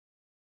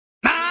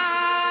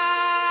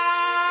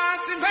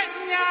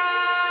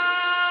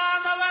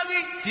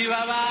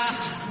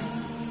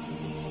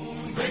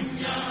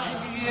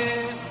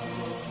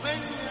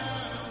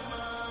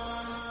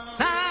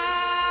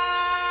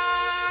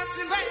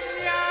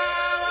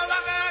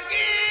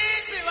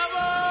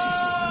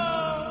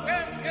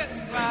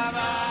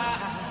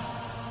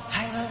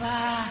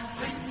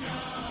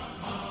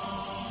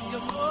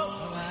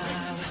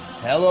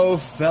Hello,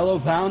 fellow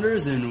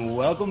Pounders, and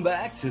welcome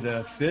back to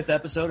the 5th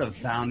episode of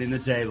Pounding the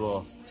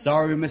Table.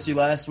 Sorry we missed you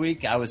last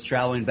week. I was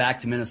traveling back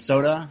to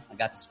Minnesota. I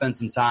got to spend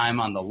some time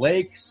on the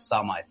lakes,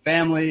 saw my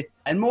family,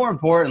 and more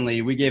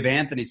importantly, we gave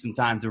Anthony some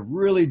time to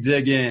really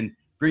dig in,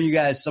 bring you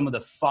guys some of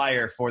the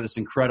fire for this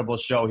incredible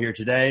show here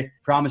today.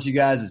 Promise you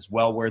guys it's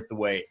well worth the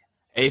wait.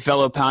 Hey,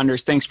 fellow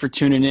Pounders, thanks for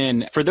tuning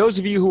in. For those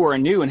of you who are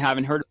new and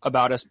haven't heard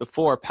about us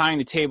before, Pounding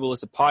the Table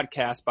is a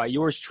podcast by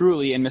yours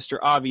truly and Mr.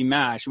 Avi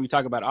Mash. We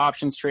talk about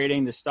options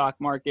trading, the stock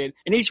market,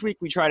 and each week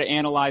we try to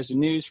analyze the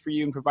news for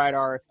you and provide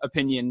our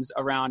opinions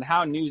around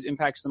how news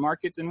impacts the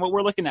markets and what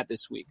we're looking at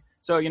this week.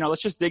 So,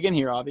 let's just dig in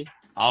here, Avi.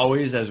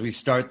 Always, as we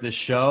start the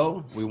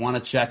show, we want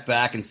to check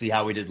back and see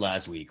how we did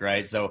last week,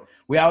 right? So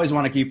we always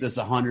want to keep this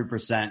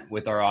 100%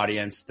 with our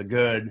audience, the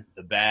good,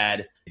 the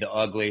bad, the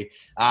ugly.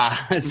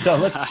 So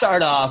let's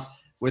start off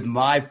with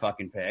my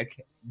fucking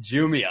pick,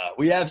 Jumia.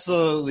 We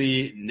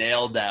absolutely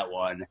nailed that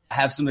one. I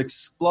have some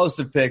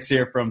explosive picks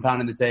here from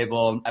Pounding the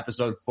Table,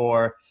 episode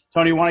 4.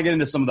 Tony, you want to get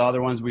into some of the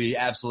other ones we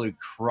absolutely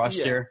crushed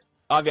here?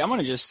 Avi, I'm going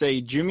to just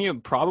say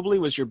Jumia probably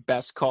was your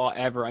best call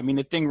ever. I mean,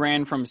 the thing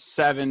ran from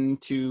 7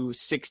 to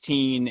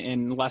 16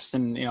 in less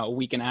than a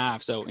week and a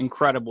half, so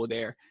incredible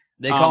there.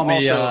 They call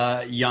me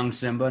Young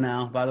Simba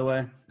now, by the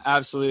way.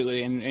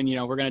 Absolutely, and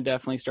we're going to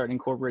definitely start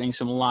incorporating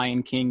some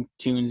Lion King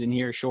tunes in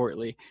here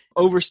shortly.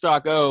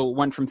 Overstock O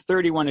went from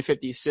 31 to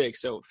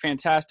 56, so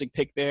fantastic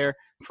pick there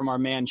from our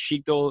man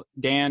Sheetal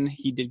Dan.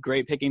 He did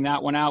great picking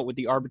that one out with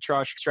the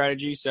arbitrage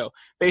strategy. So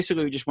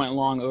basically, we just went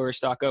long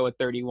Overstock O at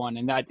 31,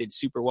 and that did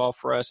super well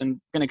for us, and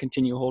going to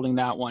continue holding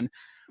that one.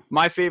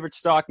 My favorite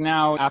stock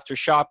now, after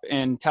Shop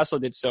and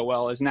Tesla did so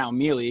well, is now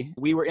Mealy.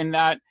 We were in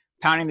that.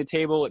 Pounding the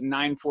table at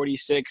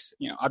 946.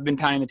 I've been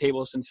pounding the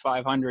table since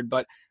 500,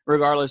 but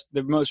regardless,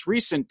 the most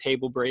recent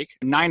table break,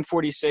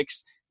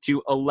 946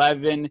 to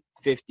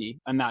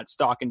 1150 on that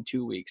stock in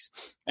 2 weeks.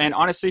 And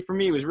honestly, for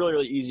me, it was really,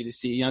 really easy to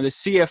see. The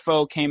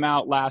CFO came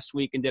out last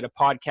week and did a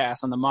podcast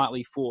on the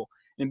Motley Fool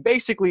and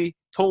basically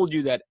told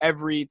you that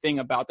everything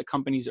about the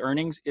company's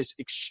earnings is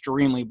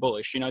extremely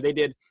bullish. They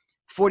did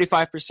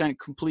 45%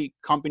 complete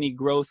company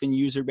growth in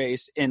user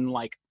base in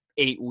like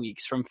 8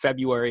 weeks from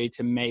February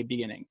to May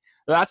beginning.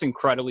 That's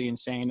incredibly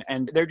insane.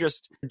 And they're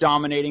just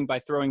dominating by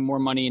throwing more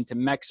money into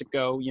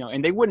Mexico,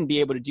 and they wouldn't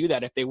be able to do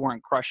that if they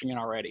weren't crushing it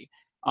already.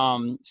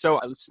 So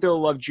I still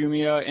love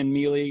Jumia and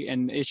Mealy,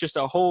 and it's just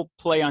a whole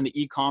play on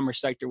the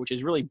e-commerce sector, which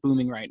is really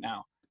booming right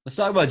now. Let's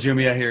talk about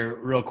Jumia here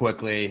real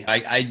quickly.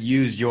 I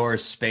used your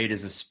spade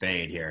as a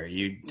spade here.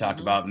 You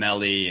talked about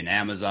Melly and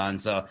Amazon.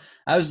 So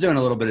I was doing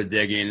a little bit of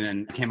digging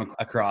and came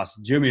across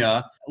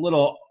Jumia, a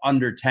little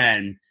under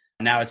 10.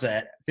 Now it's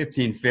at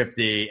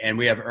 15.50, and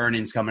we have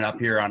earnings coming up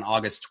here on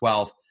August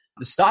 12th.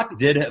 The stock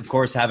did, of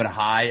course, have a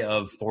high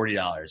of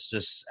 $40,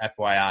 just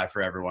FYI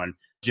for everyone.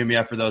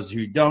 Jumia, for those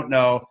who don't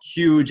know,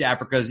 huge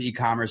Africa's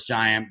e-commerce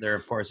giant. They're,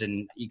 of course,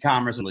 in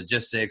e-commerce and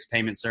logistics,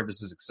 payment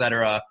services,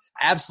 etc.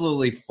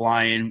 Absolutely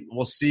flying.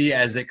 We'll see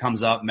as it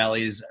comes up,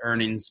 Melly's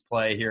earnings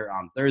play here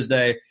on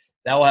Thursday.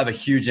 That will have a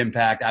huge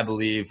impact, I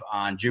believe,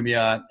 on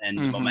Jumia and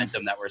the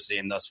momentum that we're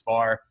seeing thus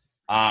far.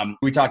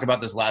 We talked about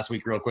this last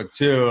week real quick,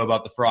 too,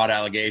 about the fraud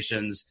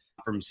allegations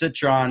from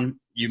Citron.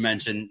 You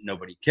mentioned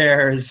nobody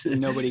cares.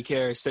 Nobody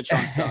cares.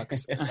 Citron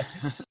sucks.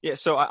 Yeah,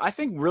 so I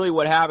think really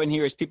what happened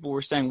here is people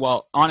were saying,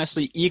 well,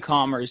 honestly,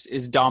 e-commerce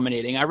is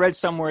dominating. I read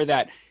somewhere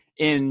that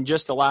in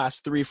just the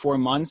last 3-4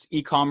 months,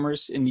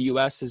 e-commerce in the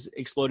U.S. has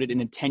exploded in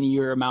a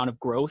 10-year amount of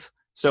growth.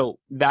 So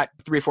that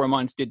 3-4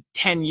 months did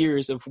 10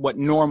 years of what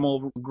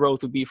normal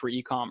growth would be for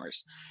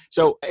e-commerce.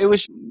 So it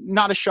was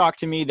not a shock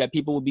to me that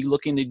people would be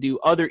looking to do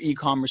other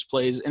e-commerce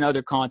plays in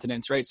other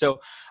continents, right? So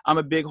I'm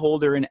a big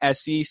holder in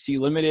SEC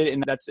Limited,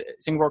 and that's a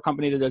Singapore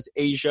company that does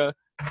Asia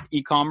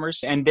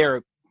e-commerce, and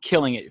they're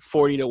killing it,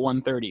 40 to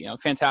 130.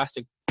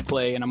 Fantastic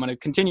play, and I'm going to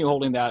continue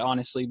holding that,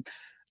 honestly,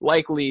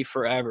 likely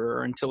forever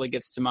or until it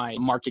gets to my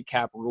market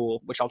cap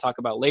rule, which I'll talk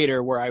about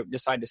later, where I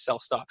decide to sell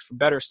stocks for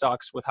better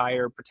stocks with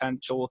higher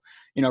potential,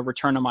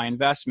 return on my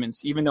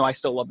investments. Even though I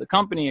still love the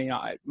company,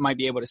 I might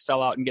be able to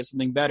sell out and get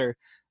something better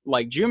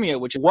like Jumia,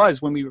 which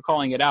was, when we were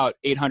calling it out,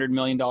 $800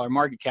 million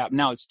market cap.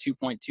 Now it's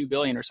 $2.2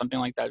 billion or something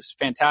like that. It's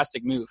a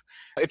fantastic move.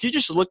 If you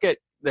just look at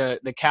the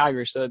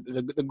CAGR, so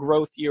the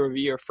growth year over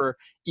year for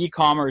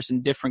e-commerce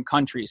in different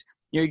countries,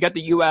 you got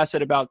the US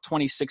at about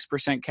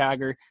 26%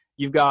 CAGR.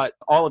 You've got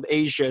all of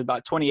Asia,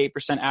 about 28%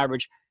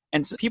 average.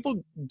 And so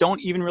people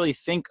don't even really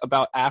think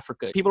about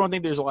Africa. People don't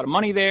think there's a lot of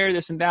money there,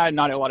 this and that,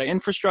 not a lot of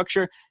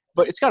infrastructure.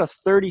 But it's got a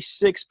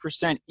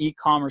 36%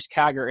 e-commerce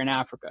CAGR in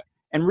Africa.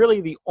 And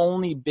really the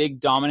only big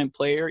dominant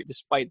player,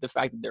 despite the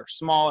fact that they're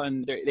small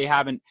and they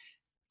haven't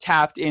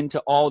tapped into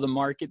all the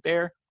market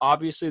there.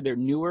 Obviously, they're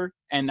newer,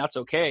 and that's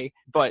okay.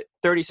 But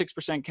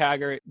 36%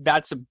 CAGR,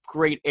 that's a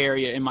great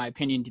area, in my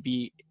opinion, to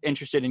be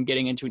interested in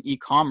getting into an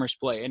e-commerce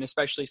play. And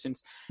especially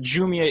since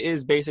Jumia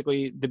is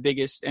basically the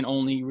biggest and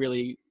only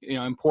really,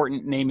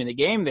 important name in the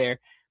game there.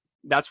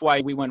 That's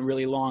why we went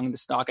really long in the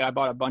stock. I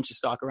bought a bunch of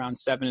stock around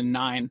 7 and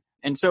 9.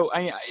 And so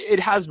it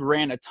has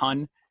ran a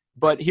ton.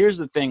 But here's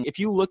the thing. If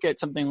you look at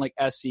something like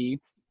SE,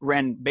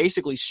 ran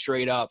basically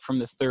straight up from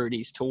the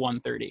 30s to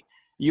 130.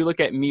 You look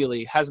at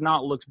Mealy, has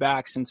not looked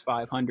back since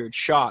 500,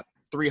 shot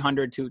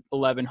 300 to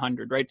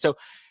 1100, right? So,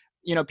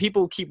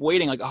 people keep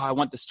waiting like, oh, I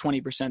want this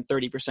 20%,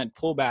 30%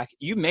 pullback.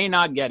 You may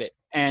not get it.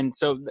 And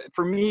so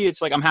for me,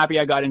 it's like, I'm happy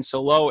I got in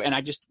so low, and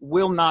I just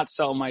will not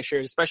sell my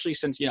shares, especially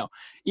since,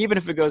 even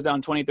if it goes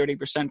down 20,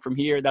 30% from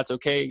here, that's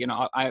okay.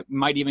 I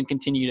might even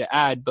continue to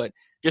add, but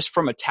just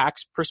from a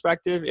tax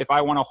perspective, if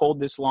I want to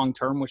hold this long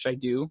term, which I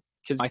do,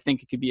 because I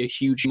think it could be a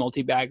huge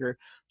multi-bagger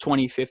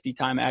 20, 50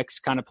 time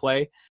X kind of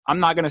play, I'm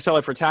not going to sell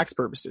it for tax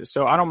purposes.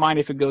 So I don't mind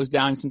if it goes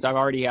down, since I've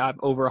already have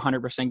over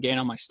 100% gain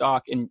on my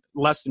stock in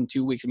less than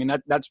 2 weeks. I mean,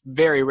 that's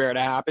very rare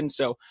to happen.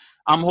 So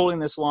I'm holding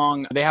this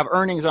long. They have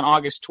earnings on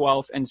August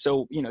 12th. And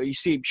so, you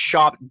see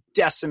Shop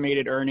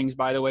decimated earnings,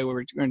 by the way.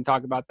 We're going to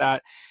talk about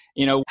that.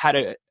 Had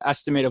an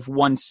estimate of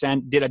 1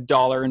 cent, did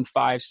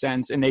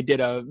 $1.05, and they did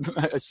a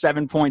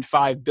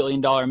 $7.5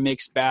 billion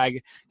mixed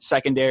bag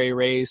secondary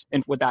raise.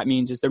 And what that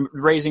means is they're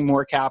raising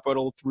more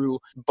capital through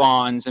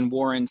bonds and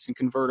warrants and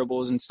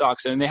convertibles and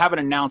stocks. And they haven't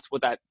announced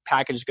what that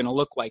package is going to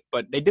look like,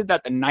 but they did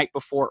that the night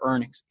before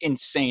earnings.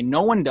 Insane.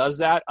 No one does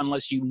that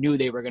unless you knew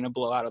they were going to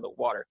blow out of the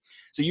water.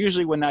 So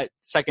usually when that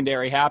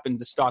secondary happens,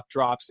 the stock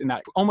drops in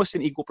that almost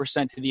an equal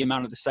percent to the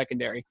amount of the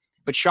secondary.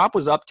 But Shop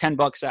was up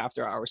 $10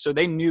 after hours, so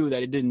they knew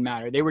that it didn't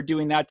matter. They were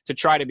doing that to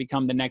try to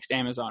become the next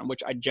Amazon,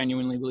 which I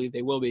genuinely believe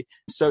they will be.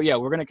 So yeah,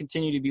 we're going to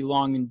continue to be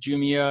long in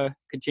Jumia,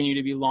 continue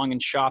to be long in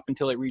Shop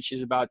until it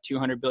reaches about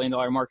 $200 billion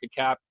market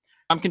cap.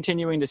 I'm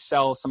continuing to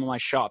sell some of my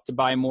Shop to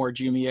buy more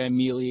Jumia,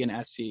 Mealy, and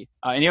SE.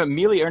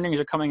 Mealy earnings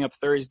are coming up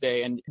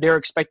Thursday, and they're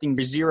expecting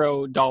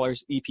 $0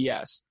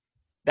 EPS.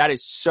 That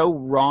is so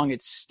wrong.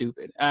 It's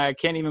stupid. I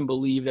can't even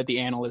believe that the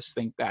analysts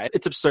think that.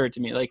 It's absurd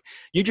to me. Like,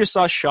 you just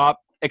saw Shop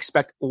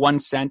expect 1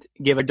 cent,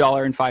 give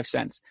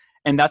 $1.05.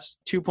 And that's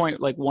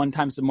 2.1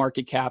 times the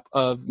market cap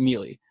of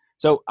Mealy.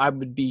 So I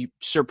would be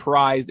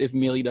surprised if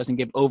Mealy doesn't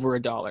give over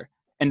 $1.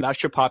 And that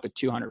should pop at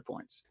 200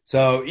 points.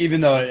 So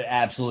even though it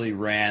absolutely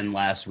ran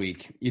last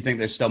week, you think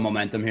there's still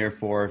momentum here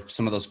for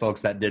some of those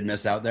folks that did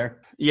miss out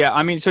there? Yeah,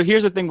 I mean, so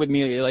here's the thing with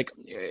Mealy. Like,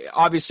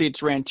 obviously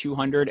it's ran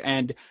 200,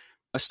 and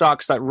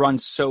stocks that run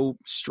so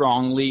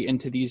strongly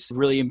into these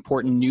really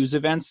important news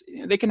events,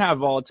 they can have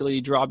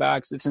volatility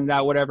drawbacks, this and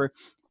that, whatever.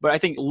 But I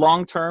think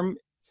long-term,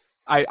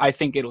 I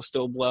think it'll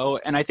still blow.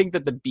 And I think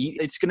that the beat,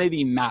 it's going to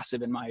be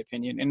massive in my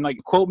opinion. And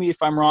quote me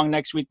if I'm wrong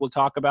next week, we'll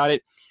talk about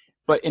it.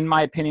 But in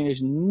my opinion,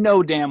 there's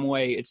no damn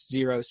way it's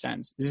 0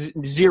 cents.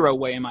 Zero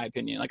way in my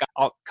opinion. Like,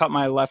 I'll cut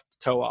my left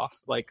toe off,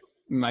 like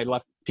my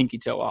left pinky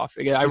toe off.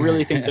 I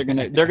really think they're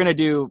going to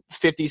do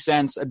 50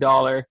 cents,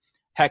 $1,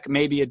 heck,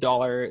 maybe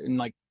 $1 and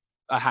like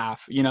a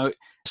half,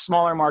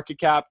 smaller market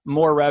cap,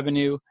 more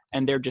revenue,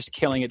 and they're just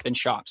killing it than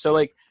Shop. So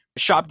like,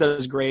 Shop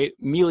does great.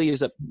 Mealy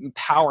is a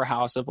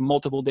powerhouse of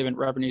multiple different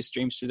revenue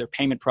streams through their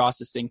payment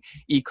processing,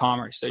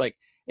 e-commerce. So like,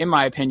 in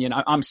my opinion,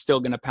 I'm still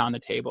going to pound the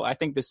table. I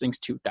think this thing's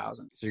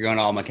 2,000. So you're going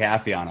all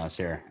McAfee on us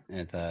here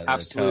at the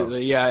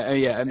Absolutely.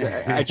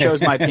 Yeah. I chose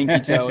my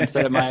pinky toe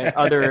instead of my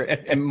other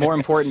and more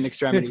important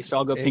extremity. So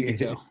I'll go pinky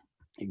toe.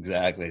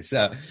 Exactly.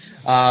 So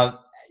I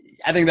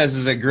think this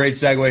is a great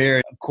segue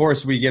here. Of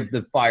course, we give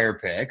the fire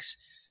picks.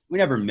 We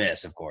never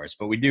miss, of course,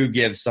 but we do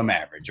give some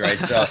average, right?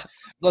 So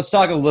let's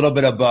talk a little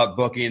bit about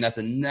Booking. That's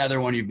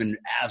another one you've been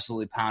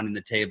absolutely pounding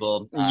the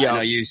table. I know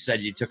you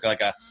said you took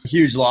like a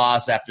huge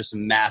loss after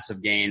some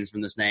massive gains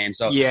from this name.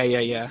 So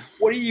yeah.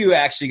 What are you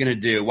actually going to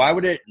do? Why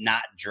would it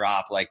not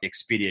drop like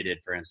Expedia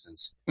did, for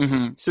instance?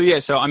 Mm-hmm.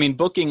 So I mean,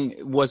 Booking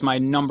was my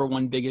number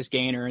one biggest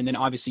gainer, and then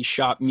obviously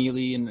Shop,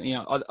 Mealy, and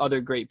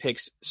other great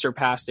picks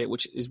surpassed it,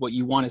 which is what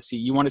you want to see.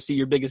 You want to see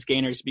your biggest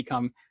gainers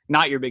become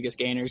not your biggest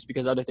gainers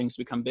because other things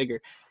become bigger.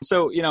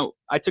 So,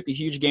 I took a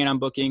huge gain on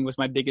Booking, was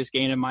my biggest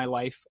gain in my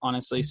life,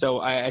 honestly. So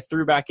I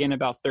threw back in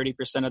about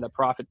 30% of the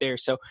profit there.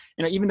 So,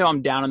 even though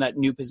I'm down on that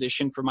new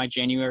position for my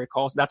January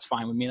calls, that's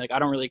fine with me. Like, I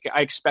don't really care.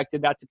 I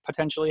expected that to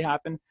potentially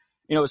happen.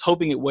 I was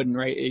hoping it wouldn't,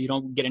 right? You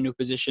don't get a new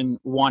position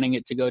wanting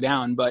it to go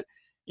down, but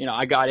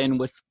I got in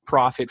with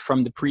profit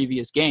from the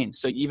previous gain.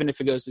 So even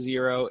if it goes to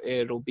 0,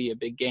 it'll be a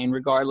big gain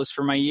regardless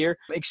for my year.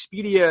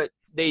 Expedia,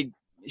 they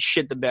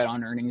shit the bed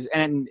on earnings,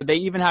 and they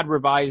even had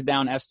revised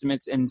down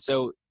estimates, and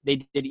so they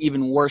did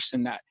even worse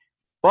than that.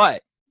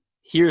 But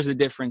here's the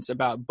difference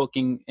about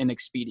Booking and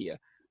Expedia.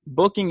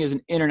 Booking is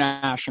an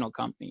international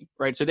company,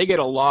 right? So they get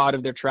a lot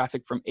of their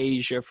traffic from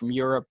Asia, from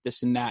Europe,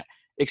 this and that.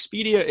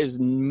 Expedia is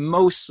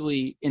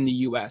mostly in the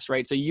US,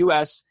 right? So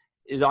US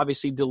is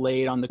obviously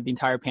delayed on the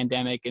entire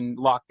pandemic and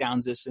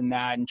lockdowns, this and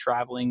that, and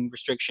traveling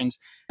restrictions.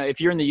 If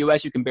you're in the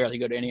US, you can barely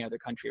go to any other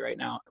country right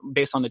now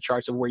based on the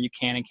charts of where you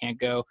can and can't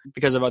go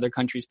because of other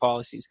countries'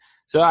 policies.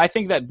 So I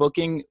think that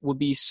booking would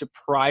be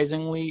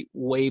surprisingly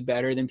way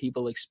better than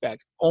people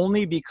expect,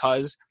 only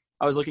because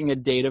I was looking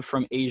at data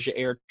from Asia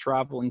Air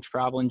Travel and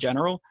travel in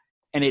general,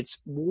 and it's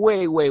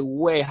way, way,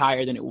 way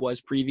higher than it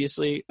was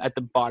previously at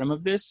the bottom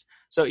of this.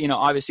 So,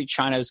 obviously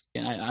China's,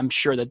 and I'm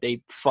sure that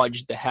they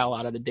fudged the hell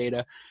out of the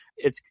data.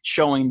 It's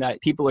showing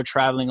that people are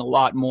traveling a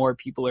lot more.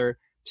 People are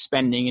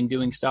spending and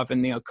doing stuff,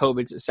 and,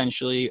 COVID's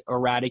essentially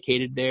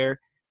eradicated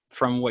there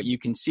from what you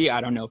can see. I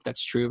don't know if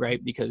that's true,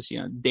 right? Because,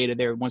 data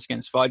there once again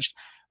is fudged.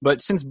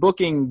 But since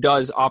Booking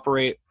does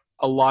operate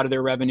a lot of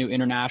their revenue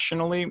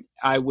internationally,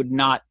 I would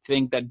not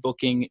think that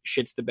Booking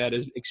shits the bed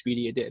as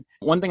Expedia did.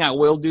 One thing I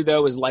will do,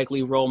 though, is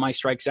likely roll my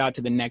strikes out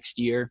to the next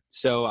year.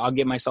 So I'll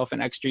give myself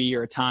an extra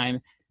year of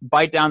time,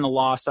 bite down the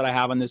loss that I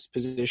have on this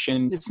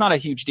position. It's not a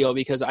huge deal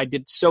because I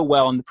did so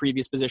well in the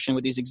previous position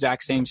with these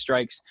exact same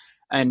strikes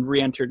and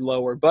re-entered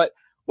lower. But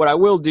what I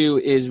will do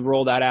is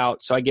roll that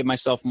out so I give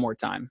myself more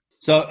time.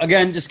 So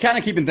again, just kind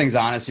of keeping things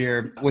honest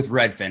here with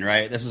Redfin,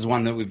 right? This is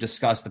one that we've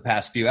discussed the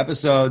past few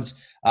episodes.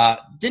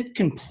 Didn't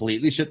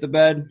completely shit the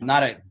bed.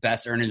 Not a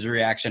best earnings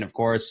reaction, of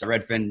course.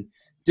 Redfin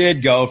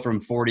did go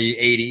from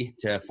 40.80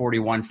 to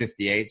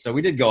 41.58. So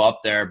we did go up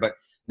there, but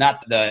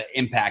not the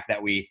impact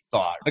that we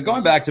thought. But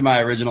going back to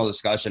my original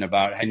discussion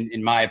about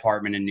in my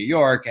apartment in New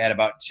York, I had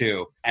about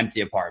 2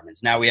 empty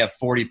apartments. Now we have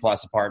 40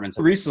 plus apartments.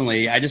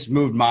 Recently, I just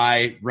moved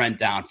my rent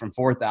down from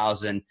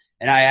 $4,000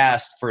 and I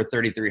asked for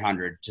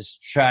 $3,300,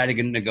 just try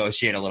to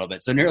negotiate a little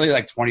bit. So nearly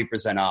like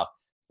 20% off.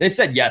 They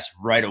said yes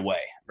right away,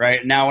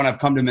 right? Now when I've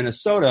come to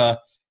Minnesota,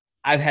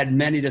 I've had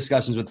many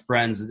discussions with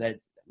friends that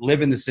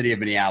live in the city of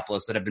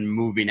Minneapolis that have been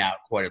moving out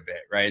quite a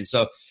bit, right? And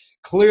so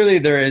clearly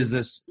there is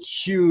this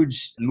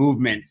huge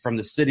movement from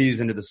the cities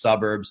into the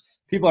suburbs.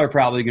 People are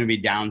probably going to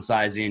be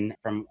downsizing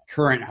from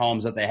current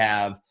homes that they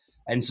have.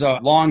 And so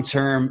long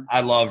term,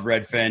 I love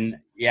Redfin.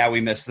 Yeah,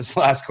 we missed this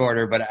last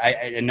quarter, but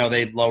I know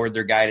they lowered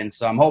their guidance.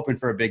 So I'm hoping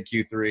for a big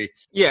Q3.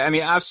 Yeah, I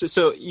mean, absolutely.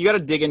 So you got to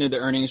dig into the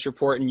earnings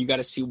report and you got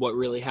to see what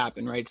really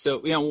happened, right? So,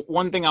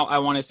 one thing I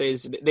want to say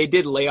is they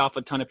did lay off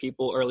a ton of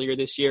people earlier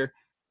this year,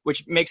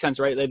 which makes sense,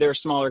 right? Like they're a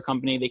smaller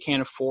company. They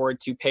can't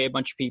afford to pay a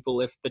bunch of people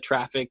if the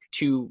traffic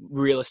to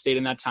real estate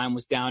in that time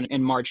was down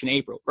in March and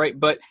April, right?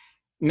 But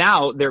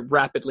now they're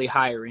rapidly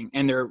hiring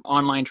and their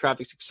online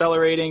traffic's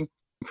accelerating.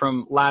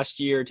 From last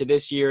year to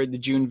this year, the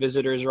June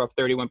visitors are up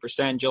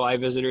 31%. July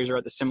visitors are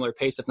at the similar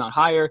pace, if not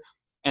higher.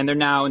 And they're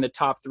now in the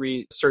top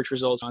 3 search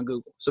results on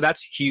Google. So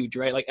that's huge,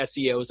 right? Like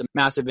SEO is a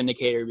massive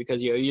indicator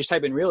because you just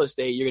type in real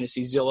estate, you're going to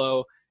see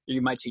Zillow, you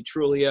might see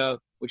Trulia,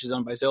 which is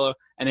owned by Zillow,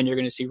 and then you're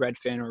going to see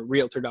Redfin or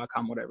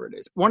Realtor.com, whatever it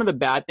is. One of the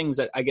bad things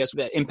that I guess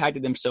that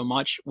impacted them so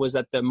much was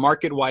that the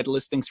market-wide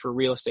listings for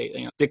real estate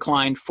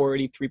declined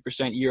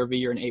 43% year over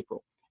year in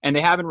April. And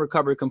they haven't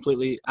recovered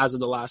completely as of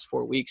the last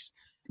 4 weeks.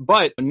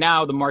 But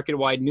now the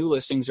market-wide new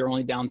listings are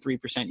only down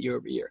 3% year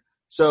over year.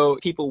 So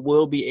people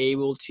will be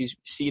able to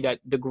see that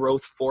the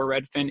growth for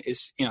Redfin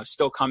is,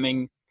 still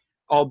coming,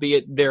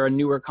 albeit they're a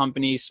newer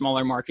company,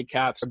 smaller market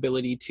caps,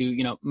 ability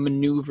to,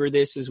 maneuver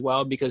this as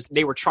well because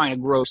they were trying to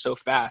grow so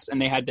fast and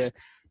they had to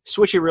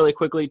switch it really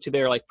quickly to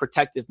their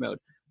protective mode.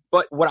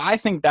 But what I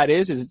think that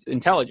is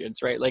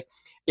intelligence, right? Like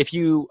if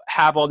you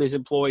have all these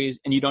employees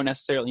and you don't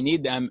necessarily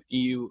need them,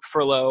 you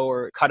furlough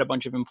or cut a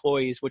bunch of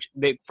employees, which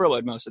they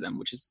furloughed most of them,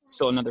 which is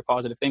still another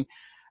positive thing.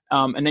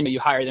 And then you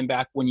hire them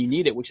back when you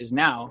need it, which is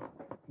now.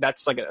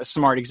 That's like a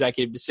smart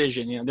executive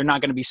decision. They're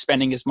not going to be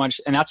spending as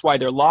much. And that's why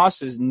their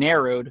loss is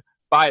narrowed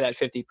by that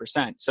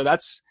 50%. So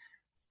that's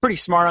pretty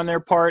smart on their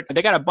part.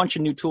 They got a bunch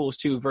of new tools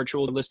too,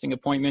 virtual listing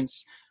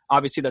appointments.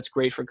 Obviously, that's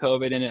great for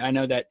COVID. And I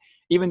know that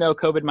even though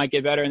COVID might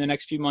get better in the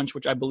next few months,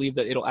 which I believe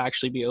that it'll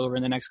actually be over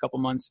in the next couple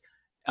months,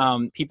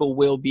 people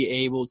will be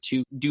able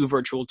to do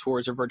virtual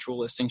tours or virtual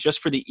listings just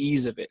for the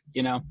ease of it,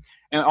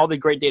 and all the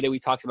great data we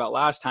talked about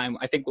last time,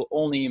 I think will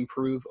only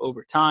improve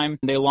over time.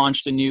 They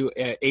launched a new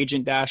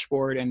agent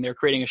dashboard and they're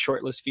creating a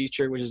shortlist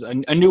feature, which is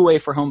a new way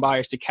for home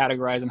buyers to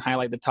categorize and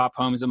highlight the top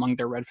homes among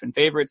their Redfin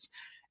favorites.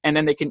 And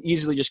then they can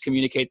easily just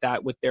communicate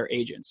that with their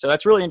agents. So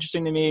that's really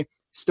interesting to me.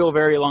 Still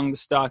very long the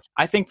stock.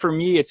 I think for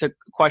me, it's a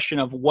question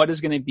of what is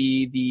going to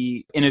be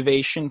the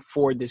innovation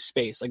for this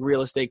space. Like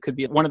real estate could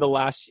be one of the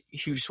last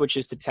huge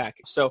switches to tech.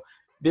 So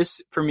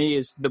this for me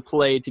is the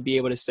play to be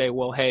able to say,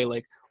 well, hey,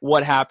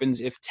 what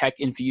happens if tech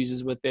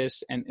infuses with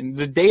this? And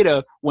the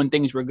data when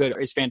things were good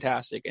is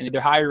fantastic. And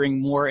they're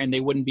hiring more and they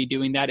wouldn't be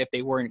doing that if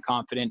they weren't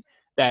confident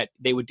that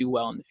they would do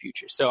well in the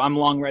future. So I'm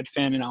long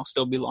Redfin and I'll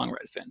still be long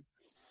Redfin.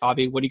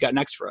 Bobby, what do you got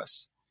next for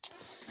us?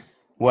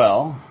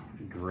 Well,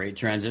 great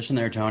transition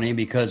there, Tony,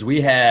 because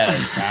we have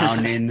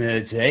pounding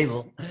the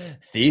table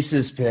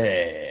thesis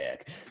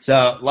pick.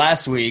 So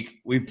last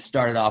week, we've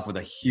started off with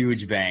a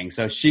huge bang.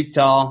 So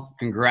Sheiktal,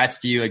 congrats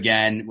to you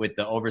again with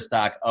the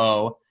Overstock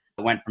O.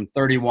 It went from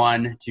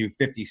 31 to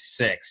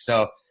 56.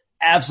 So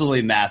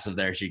absolutely massive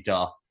there,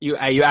 Sheetal. You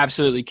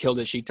absolutely killed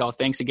it, Sheetal.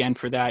 Thanks again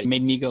for that. It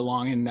made me go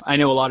long, and I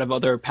know a lot of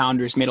other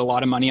pounders made a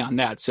lot of money on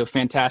that. So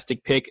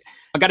fantastic pick.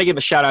 I got to give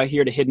a shout out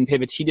here to Hidden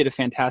Pivots. He did a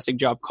fantastic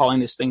job calling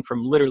this thing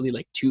from literally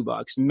like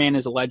 $2. Man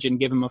is a legend.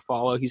 Give him a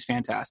follow. He's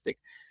fantastic.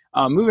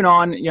 Moving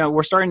on,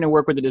 we're starting to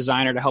work with a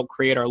designer to help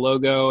create our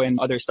logo and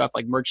other stuff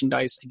like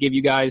merchandise to give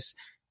you guys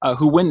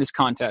who win this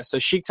contest. So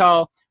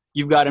Sheetal,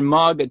 you've got a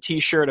mug, a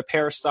t-shirt, a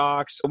pair of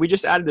socks. We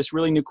just added this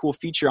really new cool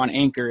feature on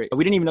Anchor.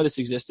 We didn't even know this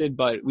existed,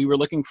 but we were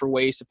looking for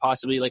ways to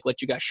possibly like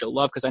let you guys show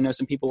love, because I know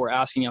some people were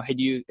asking, hey,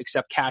 do you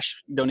accept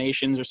cash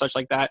donations or such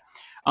like that?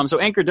 So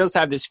Anchor does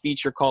have this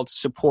feature called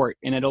support,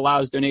 and it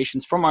allows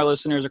donations from our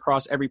listeners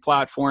across every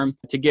platform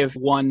to give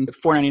one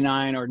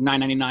 $4.99 or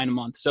 $9.99 a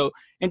month. So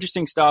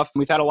interesting stuff.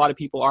 We've had a lot of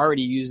people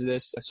already use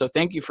this. So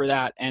thank you for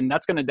that. And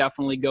that's going to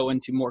definitely go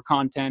into more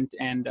content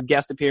and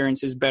guest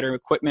appearances, better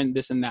equipment,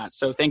 this and that.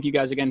 So thank you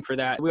guys again for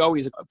that. We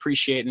always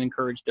appreciate and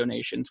encourage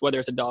donations,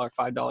 whether it's $1,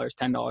 $5,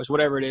 $10,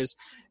 whatever it is.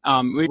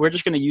 We're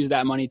just going to use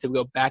that money to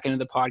go back into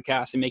the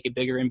podcast and make it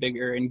bigger and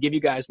bigger and give you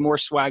guys more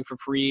swag for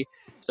free.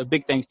 So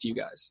big thanks to you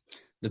guys.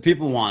 The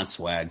people want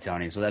swag,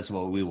 Tony, so that's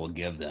what we will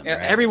give them. Right?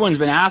 Everyone's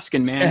been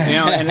asking,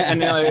 man.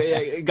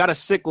 And got a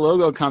sick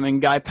logo coming.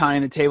 Guy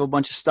pounding the table,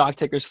 bunch of stock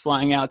tickers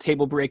flying out,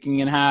 table breaking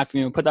in half.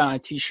 Put that on a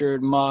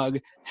t-shirt,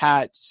 mug,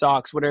 hat,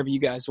 socks, whatever you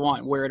guys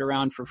want. Wear it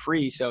around for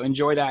free. So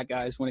enjoy that,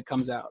 guys, when it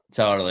comes out.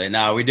 Totally.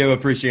 Now, we do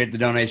appreciate the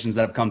donations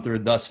that have come through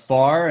thus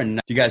far. And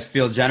if you guys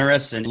feel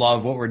generous and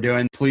love what we're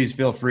doing, please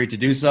feel free to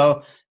do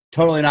so.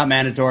 Totally not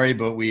mandatory,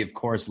 but we, of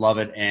course, love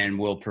it, and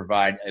we'll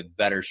provide a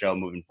better show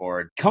moving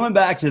forward. Coming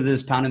back to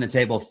this pounding the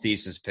table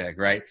thesis pick,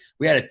 right?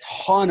 We had a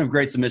ton of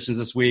great submissions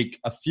this week.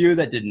 A few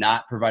that did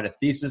not provide a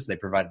thesis. They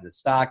provided the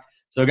stock.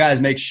 So,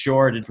 guys, make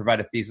sure to provide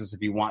a thesis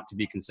if you want to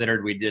be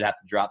considered. We did have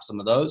to drop some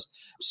of those.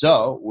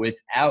 So,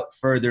 without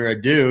further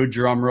ado,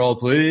 drum roll,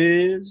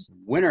 please.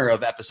 Winner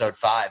of episode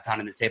 5,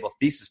 Pounding the Table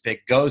thesis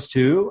pick, goes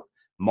to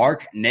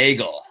Mark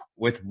Nagel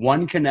with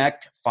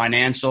OneConnect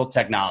Financial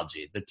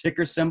Technology, the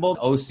ticker symbol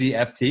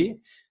OCFT,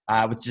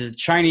 which is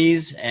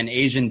Chinese and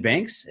Asian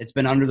banks. It's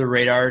been under the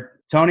radar.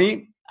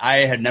 Tony, I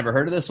had never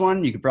heard of this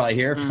one. You could probably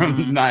hear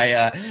from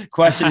my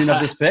questioning of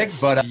this pick,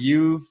 but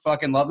you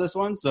fucking love this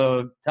one.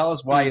 So tell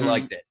us why you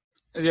liked it.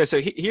 Yeah,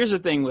 so here's the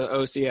thing with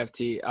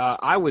OCFT.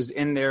 I was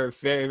in there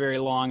very, very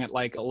long at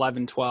like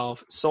 11,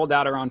 12, sold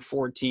out around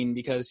 14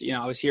 because,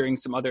 I was hearing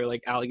some other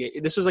like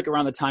allegation. This was like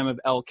around the time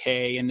of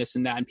LK and this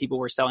and that, and people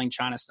were selling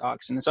China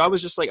stocks. And so I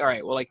was just like, all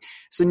right, well, like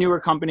it's a newer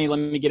company. Let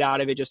me get out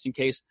of it just in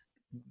case.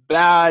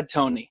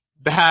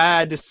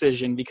 Bad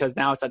decision, because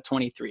now it's at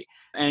 23.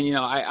 And,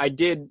 I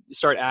did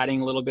start adding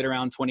a little bit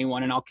around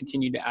 21, and I'll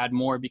continue to add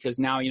more because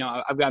now,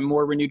 I've got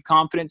more renewed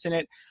confidence in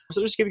it.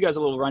 So just give you guys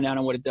a little rundown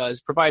on what it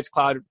does. Provides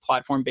cloud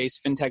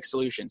platform-based fintech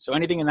solutions. So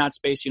anything in that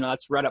space,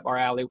 that's right up our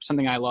alley,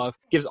 something I love.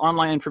 Gives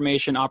online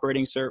information,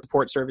 operating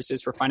support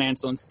services for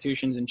financial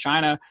institutions in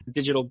China,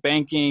 digital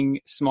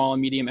banking, small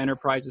and medium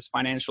enterprises,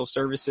 financial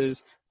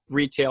services,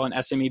 retail and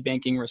SME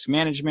banking, risk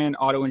management,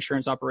 auto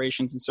insurance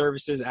operations and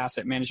services,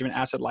 asset management,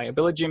 asset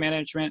liability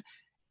management,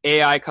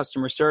 AI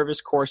customer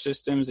service, core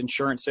systems,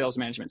 insurance sales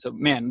management. So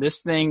man, this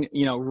thing,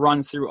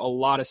 runs through a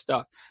lot of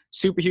stuff.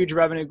 Super huge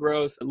revenue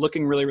growth,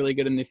 looking really, really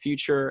good in the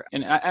future.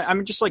 And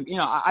I'm just like,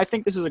 I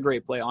think this is a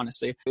great play,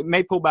 honestly. It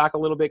may pull back a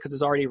little bit because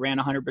it's already ran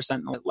 100%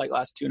 in like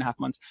last 2.5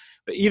 months.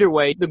 But either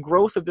way, the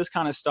growth of this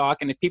kind of stock,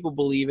 and if people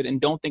believe it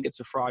and don't think it's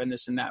a fraud and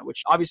this and that,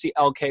 which obviously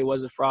LK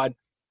was a fraud.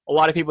 A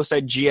lot of people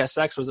said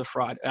GSX was a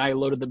fraud, and I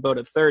loaded the boat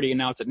at 30, and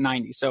now it's at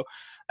 90. So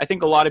I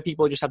think a lot of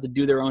people just have to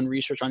do their own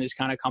research on these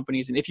kind of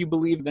companies. And if you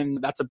believe, then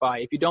that's a buy.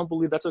 If you don't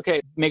believe, that's okay.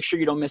 Make sure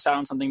you don't miss out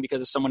on something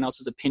because of someone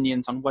else's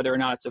opinions on whether or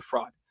not it's a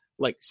fraud.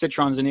 Like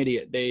Citron's an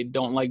idiot. They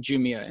don't like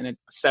Jumia, and it's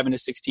 7 to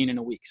 16 in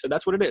a week. So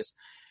that's what it is.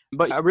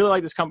 But I really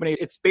like this company.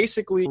 It's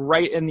basically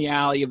right in the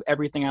alley of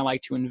everything I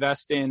like to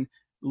invest in.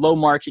 Low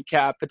market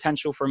cap,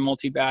 potential for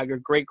multi-bagger,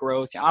 great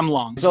growth. I'm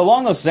long. So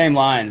along those same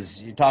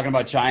lines, you're talking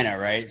about China,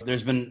 right?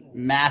 There's been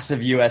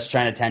massive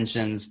U.S.-China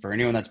tensions. For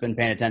anyone that's been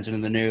paying attention to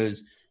the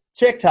news,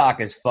 TikTok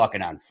is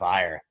fucking on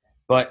fire.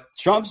 But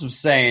Trump was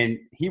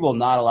saying he will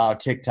not allow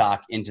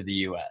TikTok into the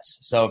U.S.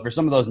 So for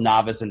some of those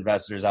novice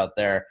investors out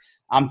there,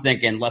 I'm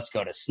thinking, let's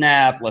go to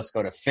Snap, let's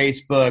go to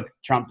Facebook.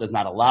 Trump does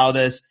not allow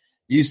this.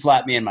 You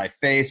slapped me in my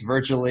face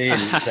virtually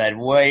and said,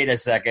 wait a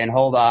second,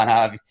 hold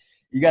on,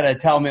 you got to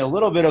tell me a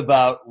little bit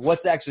about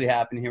what's actually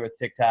happening here with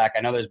TikTok.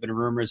 I know there's been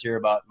rumors here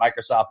about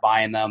Microsoft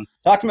buying them.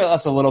 Talk to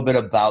us a little bit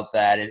about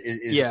that.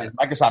 Is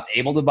Microsoft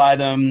able to buy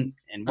them?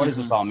 And what does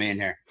this all mean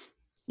here?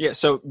 Yeah,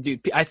 so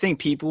dude, I think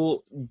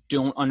people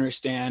don't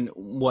understand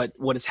what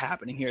is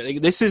happening here.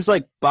 Like, this is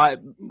like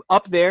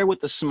up there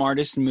with the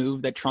smartest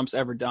move that Trump's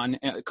ever done.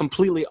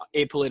 Completely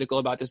apolitical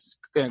about this.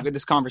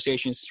 This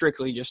conversation is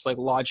strictly just like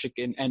logic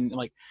and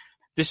like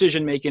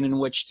decision making in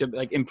which to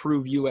like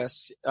improve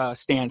U.S.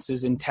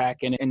 Stances in tech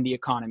and in the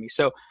economy.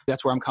 So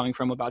that's where I'm coming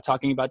from about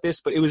talking about this.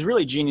 But it was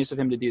really genius of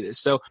him to do this.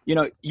 So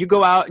you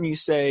go out and you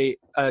say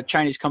a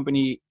Chinese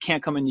company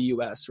can't come in the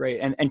U.S., right?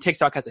 And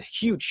TikTok has a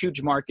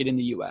huge market in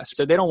the U.S.,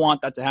 so they don't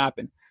want that to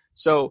happen.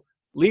 So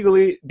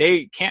legally,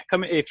 they can't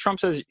come in. If Trump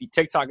says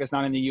TikTok is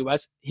not in the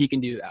US, he can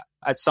do that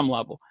at some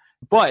level.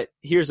 But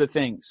here's the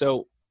thing.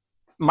 So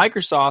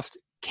Microsoft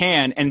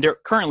can, and they're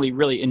currently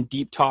really in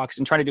deep talks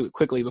and trying to do it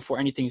quickly before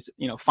anything's,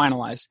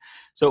 finalized.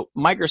 So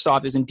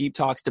Microsoft is in deep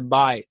talks to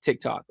buy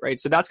TikTok, right?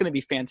 So that's going to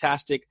be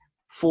fantastic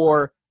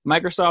for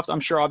Microsoft. I'm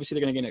sure obviously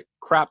they're going to get a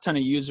crap ton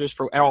of users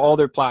for all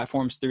their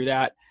platforms through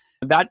that.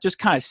 That just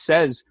kind of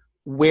says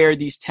where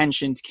these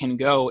tensions can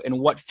go and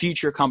what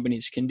future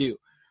companies can do,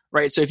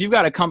 right? So if you've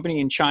got a company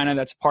in China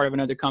that's part of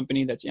another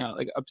company that's,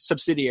 like a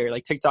subsidiary,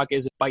 like TikTok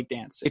is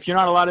ByteDance. If you're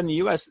not allowed in the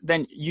US,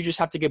 then you just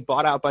have to get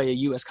bought out by a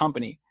US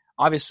company.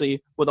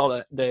 Obviously, with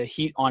all the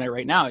heat on it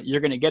right now, you're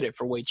going to get it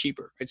for way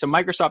cheaper, right? So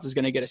Microsoft is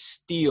going to get a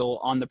steal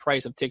on the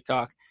price of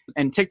TikTok,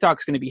 and TikTok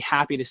is going to be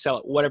happy to sell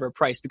at whatever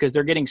price because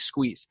they're getting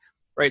squeezed,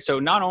 right? So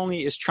not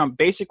only is Trump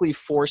basically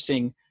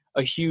forcing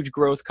a huge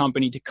growth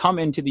company to come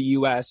into the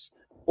US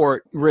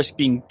or risk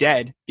being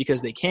dead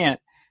because they can't,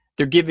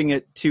 they're giving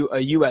it to a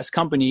US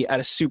company at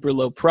a super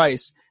low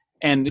price.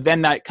 And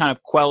then that kind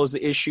of quells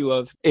the issue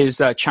of,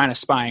 is China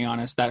spying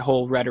on us? That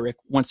whole rhetoric,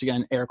 once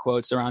again, air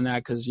quotes around that,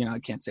 because, I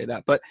can't say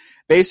that. But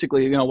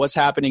basically, what's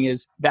happening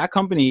is that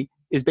company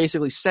is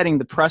basically setting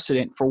the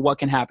precedent for what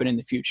can happen in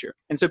the future.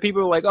 And so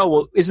people are like, oh,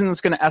 well, isn't this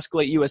going to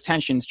escalate U.S.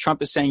 tensions?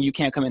 Trump is saying you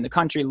can't come in the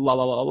country, la,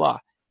 la, la, la.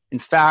 In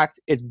fact,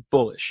 it's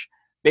bullish.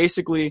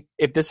 Basically,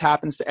 if this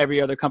happens to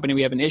every other company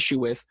we have an issue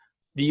with,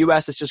 the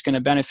U.S. is just going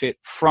to benefit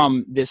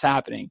from this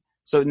happening.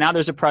 So now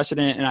there's a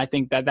precedent, and I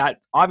think that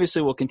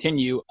obviously will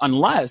continue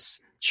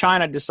unless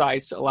China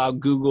decides to allow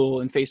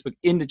Google and Facebook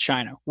into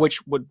China,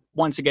 which would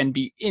once again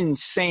be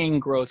insane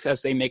growth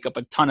as they make up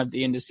a ton of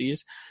the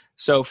indices.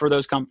 So for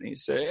those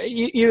companies,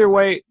 either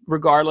way,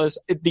 regardless,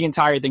 the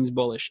entire thing's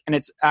bullish, and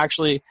it's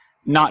actually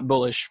not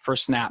bullish for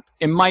Snap.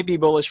 It might be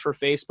bullish for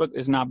Facebook.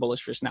 It's not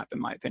bullish for Snap, in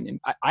my opinion.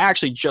 I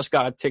actually just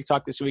got a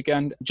TikTok this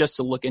weekend just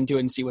to look into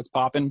it and see what's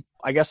popping.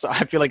 I guess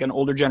I feel like an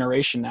older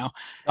generation now.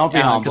 Don't be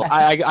humble. Because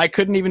I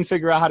couldn't even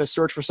figure out how to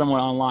search for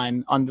someone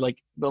online on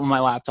my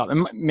laptop.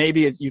 And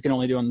maybe you can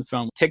only do it on the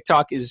phone.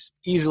 TikTok is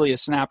easily a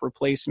Snap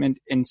replacement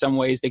in some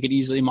ways. They could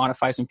easily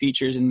modify some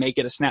features and make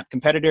it a Snap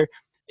competitor.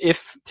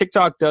 If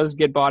TikTok does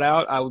get bought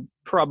out, I would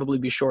probably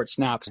be short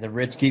Snaps. The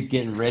rich keep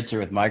getting richer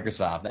with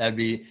Microsoft. That'd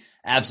be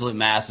absolutely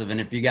massive. And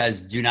if you guys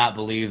do not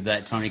believe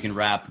that Tony can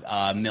rap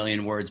a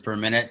million words per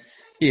minute,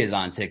 he is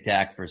on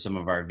TikTok for some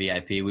of our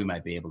VIP. We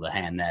might be able to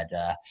hand that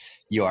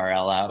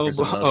URL out for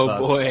some of those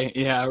folks. Boy.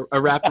 Yeah.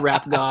 A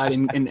rap god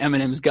in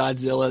Eminem's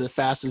Godzilla, the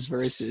fastest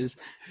verses.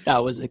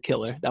 That was a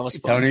killer. That was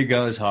fun. Tony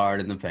goes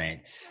hard in the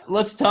paint.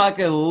 Let's talk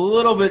a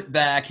little bit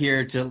back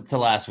here to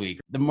last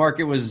week. The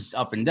market was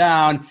up and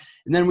down.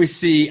 And then we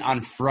see on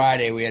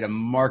Friday, we had a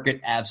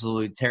market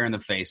absolutely tearing the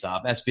face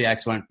off.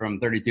 SPX went from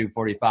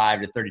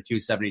 32.45 to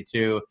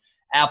 32.72.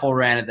 Apple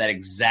ran at that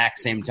exact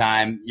same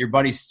time. Your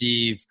buddy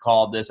Steve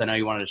called this. I know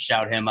you wanted to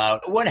shout him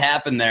out. What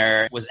happened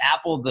there? Was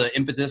Apple the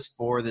impetus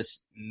for this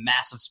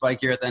massive spike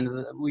here at the end of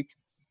the week?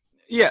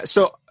 Yeah,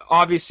 so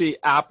obviously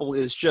Apple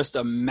is just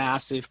a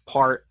massive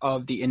part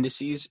of the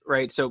indices,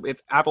 right? So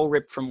if Apple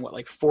ripped from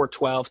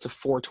 412 to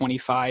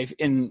 425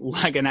 in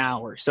like an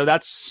hour, so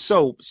that's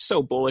so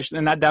bullish,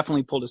 and that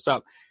definitely pulled us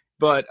up.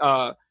 But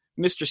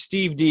Mr.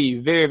 Steve D,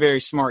 very,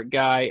 very smart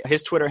guy.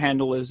 His Twitter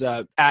handle is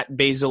at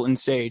Basil and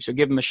Sage. So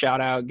give him a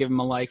shout out, give him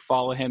a like,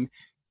 follow him.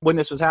 When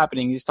this was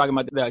happening, he's talking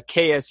about the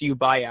KSU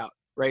buyout,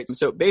 right?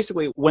 So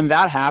basically when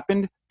that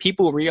happened,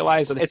 people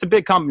realized that it's a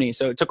big company,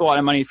 so it took a lot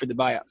of money for the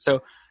buyout.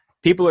 So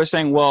people are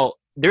saying, well,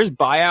 there's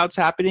buyouts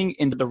happening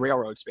in the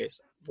railroad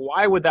space.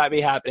 Why would that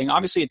be happening?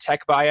 Obviously a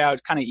tech buyout,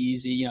 kind of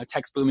easy,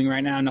 tech's booming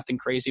right now, nothing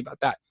crazy about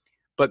that.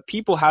 But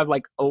people have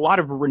a lot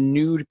of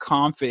renewed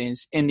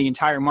confidence in the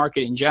entire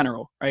market in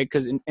general, right?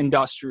 Because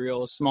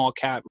industrial, small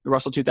cap, the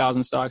Russell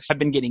 2000 stocks have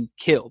been getting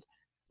killed,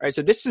 right?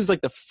 So this is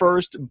the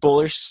first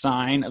bullish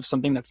sign of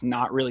something that's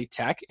not really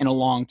tech in a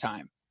long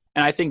time.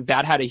 And I think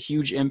that had a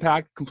huge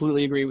impact.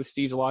 Completely agree with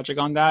Steve's logic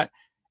on that.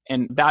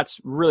 And that's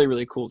really,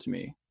 really cool to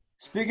me.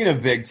 Speaking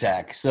of big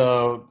tech,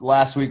 so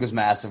last week was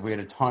massive. We had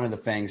a ton of the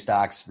FANG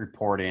stocks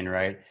reporting,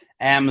 right?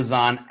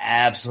 Amazon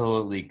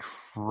absolutely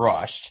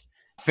crushed.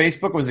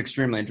 Facebook was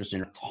extremely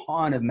interesting. A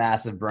ton of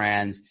massive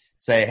brands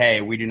say,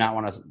 hey, we do not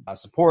want to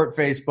support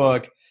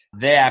Facebook.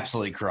 They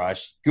absolutely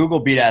crushed. Google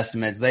beat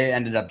estimates. They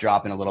ended up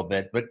dropping a little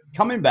bit. But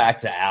coming back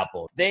to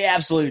Apple, they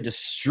absolutely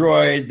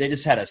destroyed. They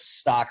just had a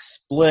stock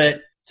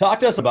split. Talk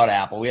to us about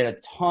Apple. We had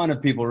a ton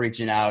of people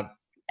reaching out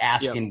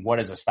asking, What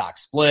is a stock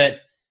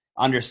split?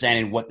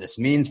 Understanding what this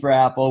means for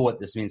Apple, what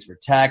this means for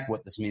tech,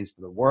 what this means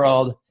for the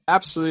world.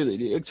 Absolutely,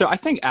 dude. So I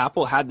think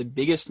Apple had the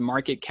biggest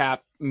market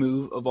cap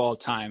move of all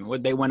time.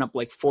 They went up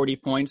 40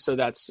 points. So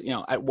that's,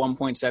 at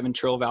 1.7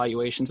 trillion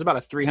valuation. It's about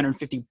a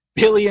 $350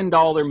 billion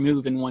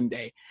move in one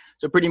day.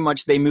 So pretty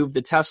much they moved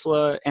the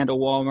Tesla and a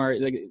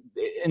Walmart,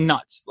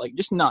 nuts,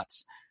 just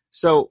nuts.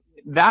 So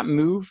that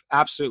move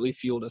absolutely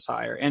fueled us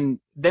higher. And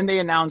then they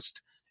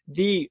announced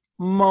the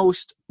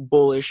most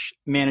bullish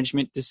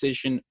management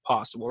decision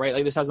possible,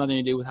 right? This has nothing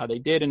to do with how they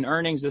did in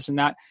earnings, this and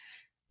that.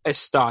 a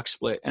stock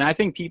split. And I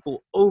think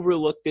people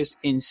overlook this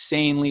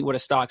insanely, what a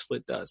stock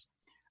split does.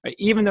 Right?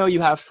 Even though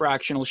you have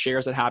fractional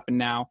shares that happen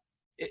now,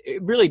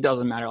 it really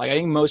doesn't matter. Like, I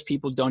think most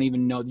people don't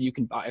even know that you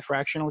can buy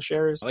fractional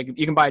shares. Like,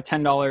 you can buy a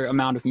 $10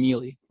 amount of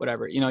Mealy,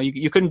 whatever.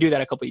 You couldn't do that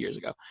a couple of years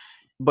ago.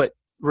 But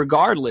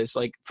regardless,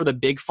 like for the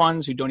big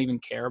funds who don't even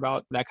care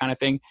about that kind of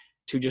thing,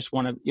 to just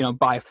want to,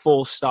 buy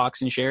full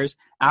stocks and shares,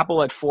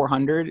 Apple at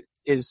 400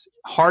 is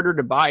harder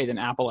to buy than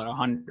Apple at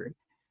 100.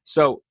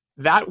 So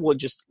that will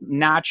just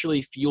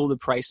naturally fuel the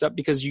price up,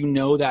 because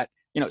that,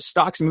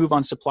 stocks move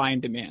on supply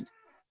and demand,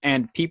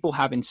 and people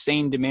have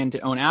insane demand to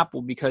own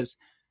Apple because,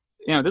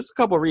 there's a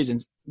couple of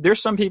reasons.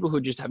 There's some people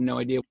who just have no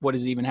idea what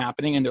is even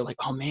happening, and they're like,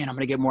 oh man, I'm going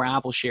to get more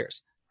Apple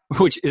shares,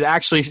 which is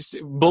actually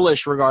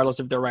bullish regardless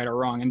if they're right or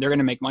wrong. And they're going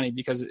to make money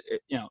because,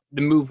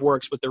 the move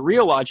works with the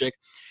real logic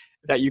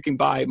that you can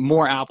buy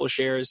more Apple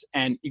shares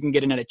and you can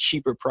get in at a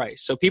cheaper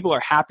price. So people are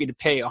happy to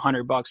pay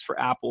 $100 for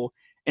Apple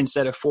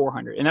instead of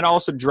 400. And that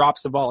also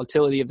drops the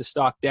volatility of the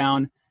stock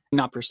down,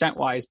 not percent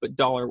wise, but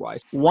dollar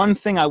wise. One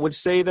thing I would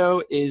say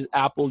though, is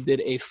Apple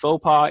did a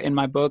faux pas in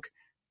my book.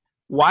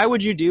 Why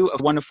would you do a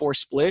 1-to-4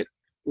 split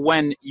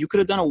when you could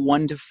have done a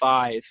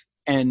 1-to-5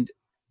 and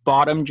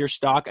bottomed your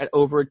stock at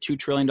over a $2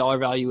 trillion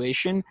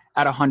valuation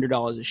at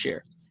 $100 a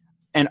share?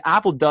 And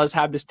Apple does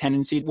have this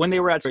tendency. When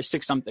they were at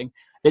 6 something,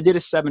 they did a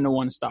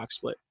 7-to-1 stock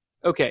split.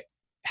 Okay,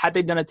 had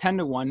they done a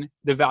 10-to-1,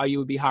 the value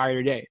would be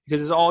higher today,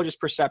 because it's all just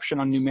perception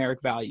on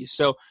numeric values.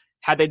 So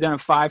had they done a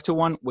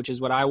 5-to-1, which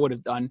is what I would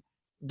have done,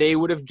 they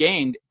would have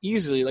gained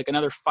easily like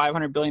another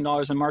 $500 billion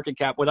in market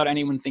cap without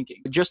anyone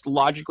thinking. Just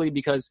logically,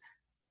 because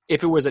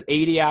if it was at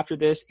 80 after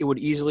this, it would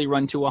easily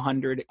run to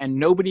 100, and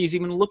nobody's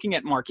even looking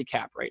at market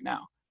cap right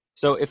now.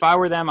 So if I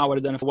were them, I would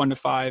have done a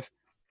 1-to-5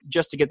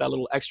 just to get that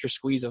little extra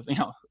squeeze of,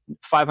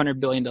 $500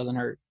 billion doesn't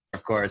hurt.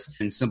 Of course,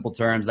 in simple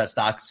terms, that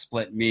stock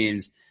split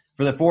means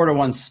for the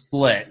 4-to-1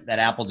 split that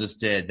Apple just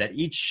did, that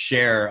each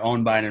share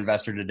owned by an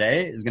investor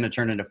today is going to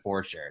turn into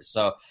 4 shares.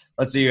 So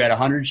let's say you had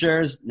 100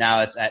 shares,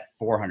 now it's at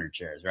 400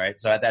 shares, right?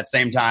 So at that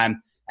same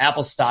time,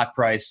 Apple's stock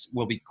price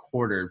will be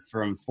quartered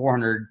from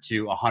 $400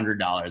 to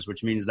 $100,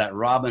 which means that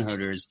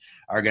Robinhooders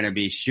are going to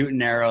be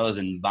shooting arrows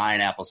and buying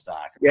Apple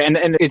stock. Yeah,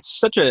 and it's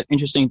such an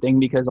interesting thing,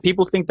 because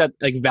people think that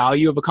like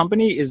value of a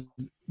company is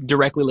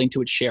directly linked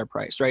to its share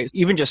price, right?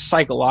 Even just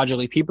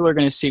psychologically, people are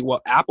going to see,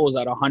 well, Apple's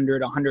at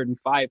 100,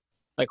 105.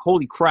 Like,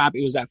 holy crap,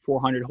 it was at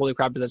 400. Holy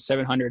crap, it was at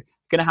 700.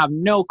 Going to have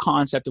no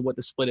concept of what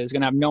the split is.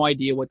 Going to have no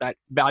idea what that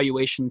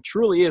valuation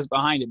truly is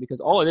behind it, because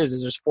all it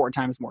is just 4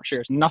 times more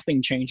shares.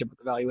 Nothing changed about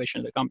the valuation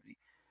of the company.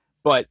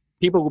 But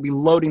people will be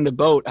loading the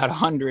boat at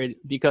 100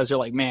 because they're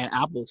like, man,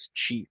 Apple's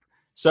cheap.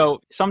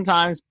 So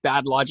sometimes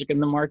bad logic in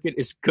the market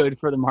is good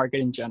for the market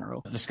in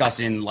general.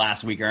 Discussing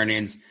last week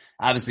earnings,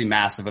 obviously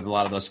massive with a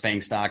lot of those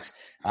FANG stocks.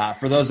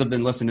 For those that have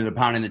been listening to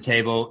Pounding the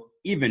Table,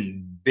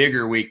 even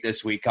bigger week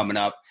this week coming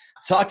up.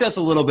 Talk to us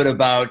a little bit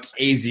about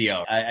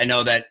AZO. I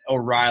know that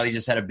O'Reilly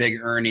just had a big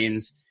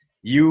earnings.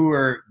 You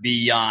were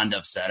beyond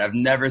upset. I've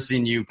never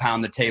seen you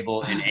pound the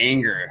table in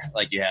anger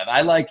like you have.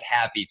 I like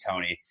happy,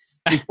 Tony.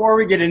 Before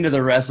we get into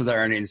the rest of the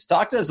earnings,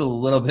 talk to us a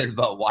little bit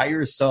about why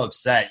you're so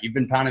upset. You've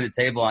been pounding the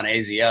table on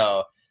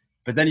AZO,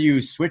 but then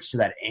you switched to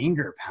that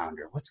anger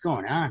pounder. What's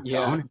going on,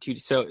 Tone? Yeah,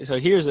 dude, so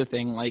here's the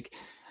thing. Like,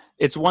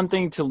 it's one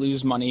thing to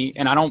lose money,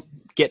 and I don't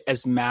get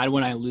as mad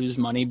when I lose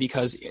money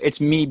because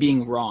it's me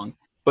being wrong.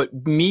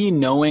 But me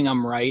knowing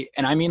I'm right,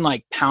 and I mean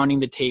like pounding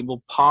the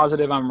table,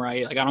 positive I'm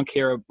right. Like, I don't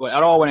care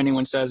at all what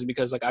anyone says,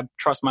 because like I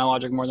trust my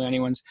logic more than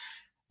anyone's.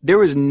 There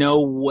was no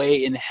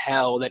way in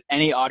hell that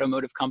any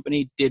automotive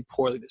company did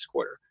poorly this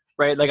quarter,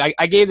 right? Like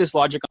I gave this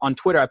logic on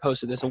Twitter. I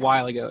posted this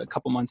a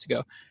couple months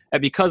ago, that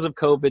because of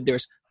COVID,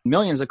 there's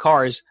millions of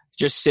cars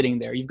just sitting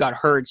there. You've got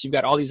Hertz, you've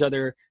got all these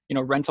other,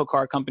 rental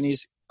car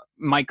companies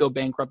might go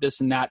bankrupt, this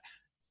and that,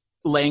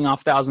 laying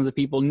off thousands of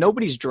people.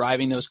 Nobody's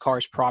driving those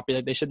cars properly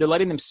like they should. They're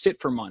letting them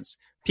sit for months.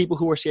 People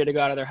who are scared to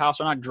go out of their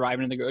house are not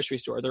driving to the grocery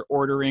store. They're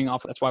ordering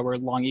off. That's why we're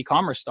long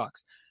e-commerce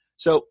stocks.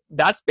 So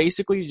that's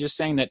basically just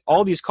saying that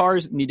all these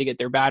cars need to get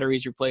their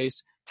batteries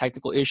replaced,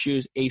 technical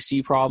issues,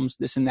 AC problems,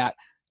 this and that.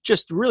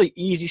 Just really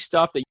easy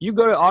stuff that you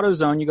go to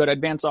AutoZone, you go to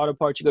Advanced Auto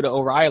Parts, you go to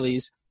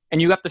O'Reilly's,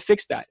 and you have to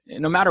fix that.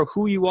 No matter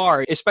who you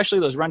are, especially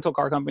those rental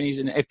car companies,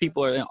 and if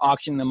people are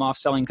auctioning them off,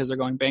 selling because they're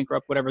going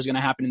bankrupt, whatever's going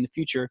to happen in the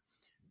future,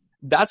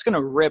 that's going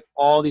to rip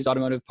all these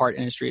automotive part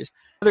industries.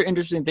 Another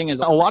interesting thing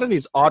is a lot of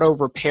these auto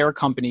repair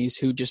companies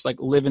who just like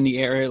live in the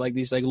area, like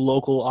these like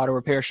local auto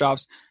repair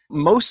shops,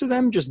 most of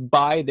them just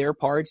buy their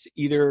parts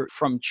either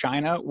from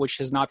China, which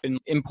has not been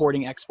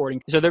importing,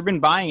 exporting. So they've been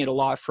buying it a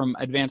lot from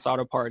Advanced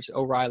Auto Parts,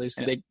 O'Reilly's.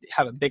 They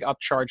have a big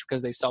upcharge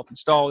because they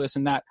self-install this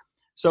and that.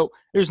 So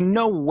there's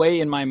no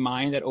way in my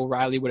mind that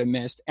O'Reilly would have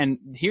missed. And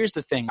here's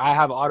the thing. I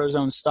have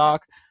AutoZone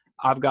stock.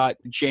 I've got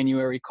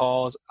January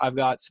calls. I've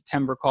got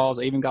September calls.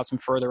 I even got some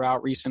further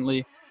out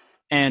recently.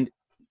 And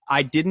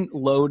I didn't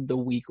load the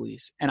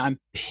weeklies, and I'm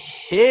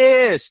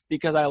pissed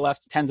because I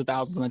left tens of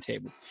thousands on the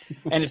table.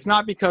 And it's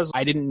not because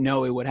I didn't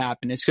know it would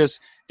happen. It's because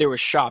there was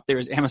Shop, there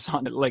was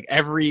Amazon, like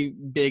every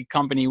big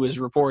company was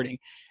reporting.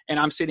 And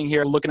I'm sitting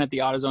here looking at the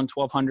AutoZone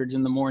 1200s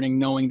in the morning,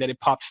 knowing that it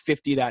popped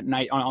 50 that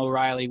night on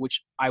O'Reilly,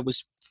 which I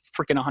was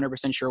freaking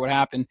 100% sure would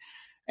happen.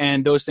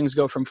 And those things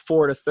go from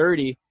 4 to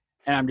 30.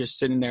 And I'm just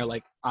sitting there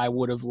like, I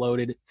would have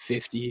loaded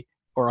 50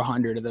 or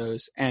 100 of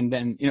those. And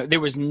then, there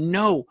was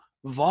no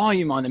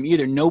volume on them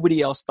either.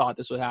 Nobody else thought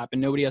this would happen.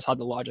 Nobody else had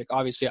the logic.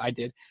 Obviously I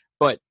did,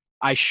 but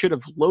I should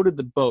have loaded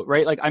the boat,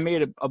 right? Like I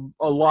made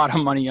a lot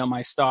of money on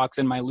my stocks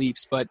and my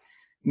leaps, but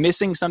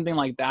missing something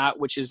like that,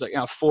 which is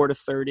 4 to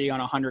 30 on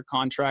 100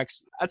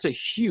 contracts, that's a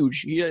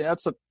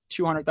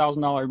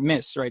 $200,000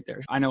 miss right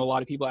there. I know a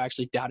lot of people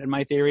actually doubted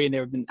my theory, and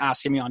they've been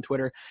asking me on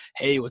Twitter,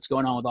 hey, what's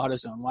going on with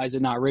AutoZone? Why is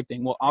it not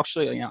ripping? Well,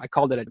 actually, I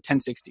called it a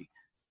 1060.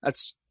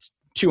 That's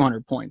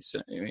 200 points. I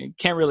mean, you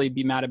can't really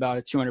be mad about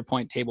a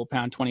 200-point table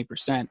pound,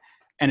 20%.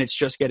 And it's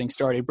just getting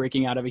started,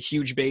 breaking out of a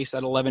huge base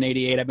at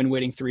 1188 I've been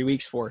waiting 3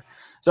 weeks for.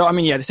 So, I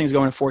mean, yeah, this thing's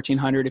going to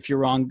 1400. If you're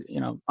wrong,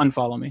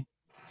 unfollow me.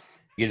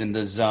 Get in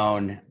the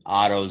zone,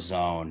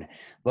 AutoZone.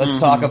 Let's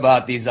talk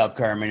about these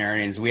upcoming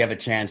earnings. We have a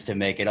chance to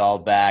make it all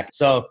back.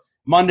 So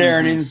Monday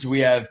earnings, we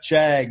have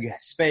Chegg,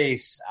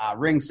 Space,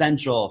 Ring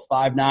Central,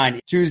 Five9.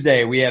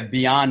 Tuesday, we have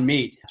Beyond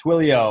Meat,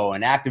 Twilio,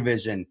 and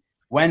Activision.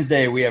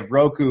 Wednesday, we have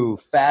Roku,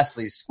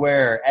 Fastly,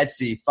 Square,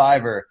 Etsy,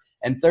 Fiverr.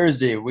 And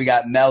Thursday, we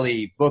got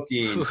Melly,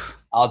 Booking,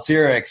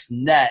 Alteryx,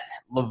 Net,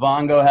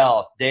 Livongo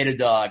Health,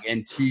 Datadog,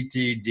 and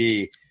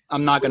TTD.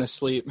 I'm not going to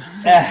sleep.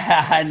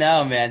 I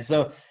know, man.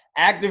 So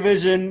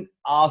Activision,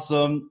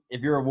 awesome.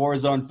 If you're a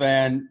Warzone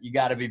fan, you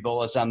got to be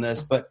bullish on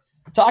this. But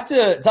talk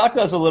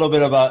to us a little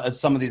bit about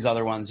some of these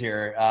other ones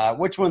here.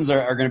 Which ones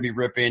are going to be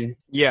ripping?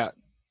 Yeah,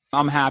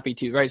 I'm happy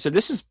to. Right, so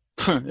this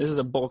is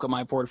a bulk of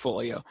my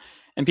portfolio.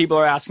 And people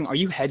are asking, are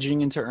you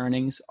hedging into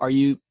earnings? Are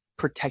you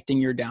protecting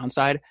your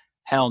downside?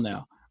 Hell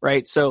no,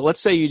 right? So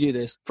let's say you do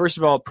this. First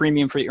of all,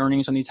 premium for the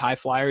earnings on these high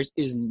flyers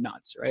is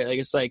nuts, right? Like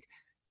it's like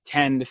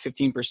 10 to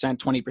 15%,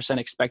 20%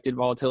 expected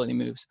volatility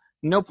moves.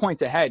 No point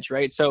to hedge,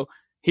 right? So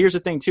here's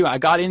the thing too. I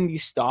got in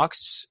these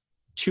stocks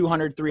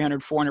 200, 300,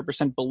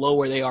 400% below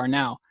where they are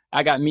now.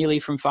 I got Mealy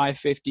from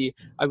 550.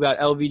 I've got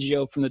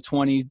LVGO from the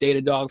 20s,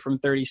 Datadog from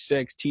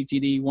 36,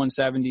 TTD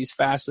 170s,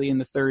 Fastly in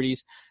the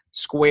 30s.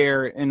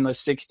 Square in the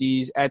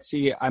 60s,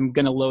 Etsy, I'm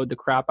going to load the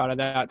crap out of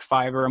that.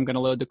 Fiverr, I'm going to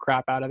load the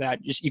crap out of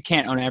that. Just you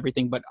can't own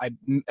everything, but I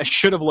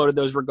should have loaded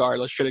those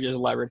regardless, should have just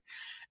levered.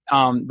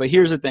 But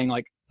here's the thing,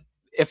 like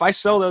if I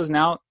sell those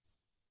now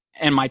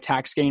and my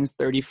tax gains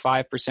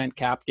 35%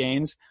 cap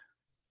gains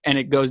and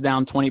it goes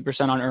down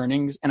 20% on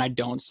earnings and I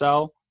don't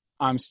sell,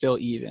 I'm still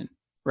even,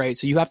 right?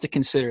 So you have to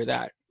consider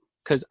that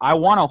because I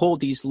want to hold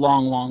these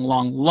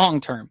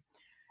long term.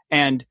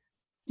 And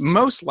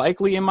most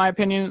likely, in my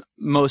opinion,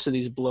 most of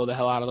these blow the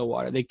hell out of the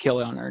water. They kill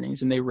it on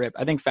earnings and they rip.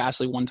 I think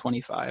Fastly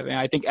 125.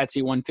 I think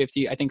Etsy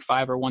 150. I think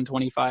Fiverr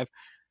 125.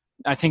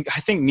 I think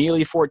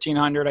Mealy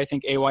 1400. I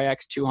think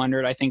AYX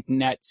 200. I think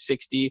Net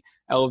 60.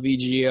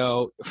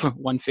 LVGO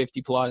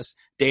 150 plus.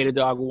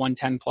 Datadog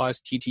 110 plus.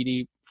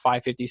 TTD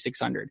 550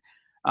 600.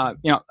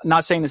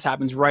 Not saying this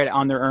happens right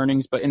on their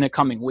earnings, but in the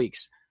coming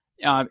weeks,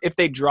 if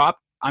they drop,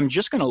 I'm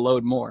just going to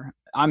load more.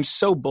 I'm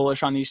so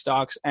bullish on these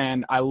stocks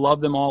and I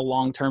love them all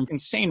long-term.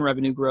 Insane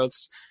revenue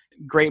growths,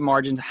 great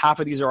margins.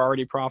 Half of these are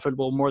already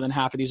profitable. More than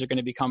half of these are going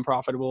to become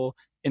profitable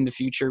in the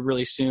future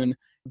really soon.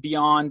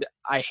 Beyond,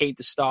 I hate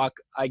the stock.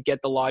 I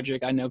get the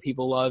logic. I know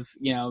people love,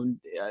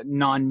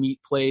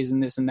 non-meat plays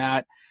and this and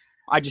that.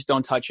 I just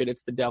don't touch it.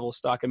 It's the devil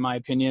stock in my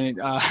opinion.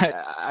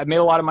 I made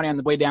a lot of money on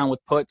the way down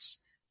with puts,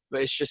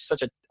 but it's just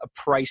such a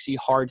pricey,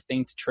 hard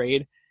thing to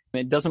trade.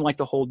 It doesn't like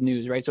to hold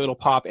news, right? So it'll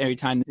pop every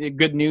time.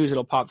 Good news,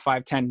 it'll pop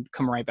 5, 10,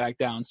 come right back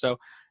down. So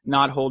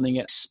not holding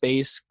it.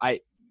 Space,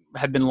 I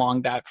had been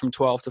long that from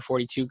 12 to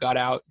 42, got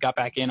out, got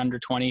back in under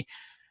 20.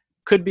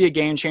 Could be a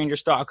game changer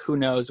stock. Who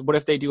knows? What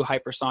if they do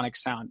hypersonic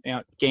sound?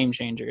 Game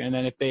changer. And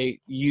then if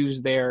they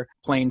use their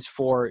planes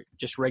for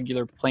just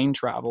regular plane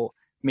travel,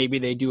 maybe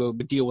they do a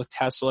deal with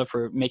Tesla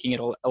for making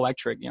it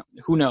electric.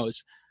 Who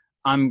knows?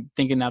 I'm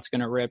thinking that's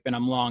going to rip and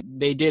I'm long.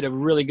 They did a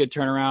really good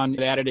turnaround.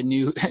 They added a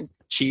new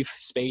chief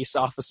space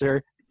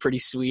officer. Pretty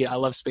sweet. I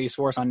love Space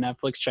Force on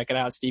Netflix. Check it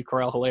out. Steve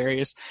Carell,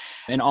 hilarious.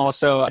 And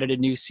also added a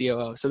new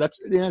COO. So that's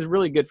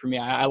really good for me.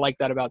 I like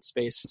that about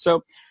space.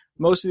 So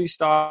most of these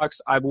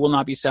stocks I will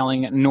not be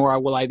selling, nor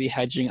will I be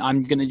hedging.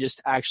 I'm going to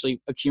just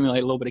actually accumulate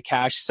a little bit of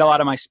cash, sell out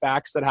of my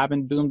SPACs that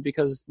haven't boomed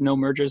because no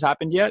mergers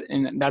happened yet.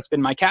 And that's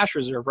been my cash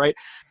reserve, right?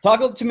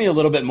 Talk to me a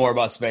little bit more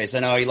about space.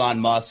 I know Elon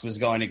Musk was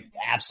going to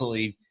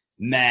absolutely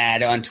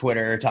mad on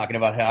Twitter talking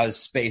about how his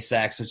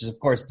SpaceX, which is of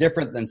course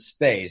different than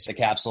space. The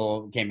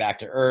capsule came back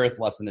to Earth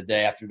less than a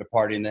day after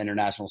departing the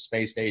International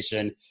Space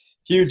Station.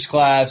 Huge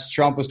claps.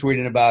 Trump was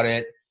tweeting about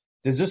it.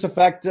 Does this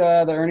affect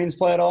the earnings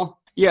play at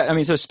all? Yeah, I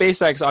mean, so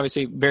SpaceX,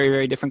 obviously, very,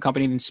 very different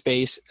company than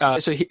space.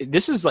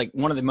 This is like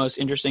one of the most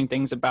interesting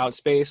things about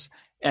space.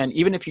 And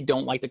even if you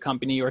don't like the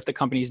company or if the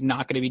company is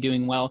not going to be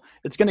doing well,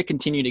 it's going to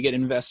continue to get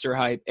investor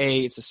hype.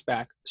 It's a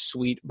SPAC,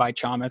 sweet, by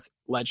Chamath,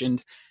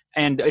 legend.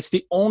 And it's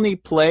the only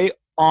play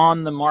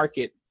on the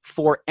market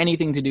for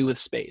anything to do with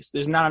space.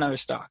 There's not another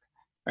stock.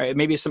 Right?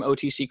 Maybe some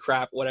OTC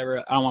crap, whatever.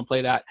 I don't want to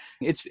play that.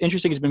 It's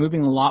interesting. It's been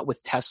moving a lot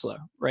with Tesla,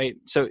 right?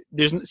 So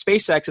there's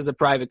SpaceX is a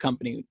private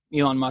company,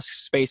 Elon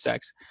Musk's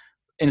SpaceX.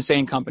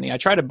 Insane company. I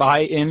tried to buy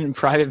in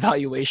private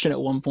valuation at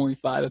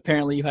 1.5.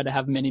 Apparently you had to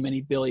have many,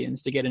 many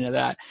billions to get into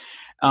that.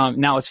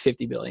 Now it's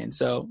 50 billion.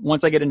 So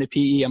once I get into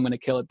PE, I'm going to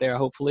kill it there,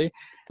 hopefully.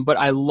 But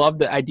I love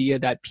the idea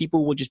that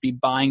people will just be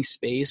buying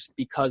space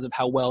because of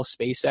how well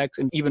SpaceX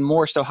and even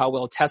more so how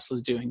well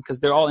Tesla's doing, because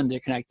they're all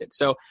interconnected.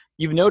 So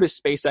you've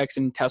noticed SpaceX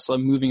and Tesla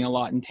moving a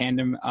lot in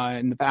tandem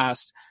in the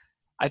past.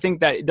 I think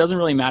that it doesn't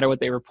really matter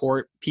what they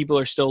report. People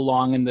are still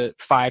long in the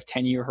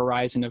 5-10 year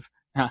horizon of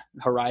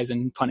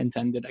horizon, pun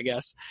intended, I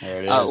guess,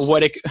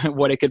 what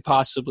it could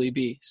possibly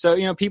be.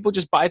 So, people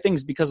just buy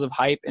things because of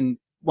hype. And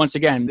once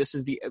again, this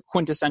is the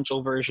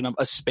quintessential version of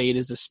a spade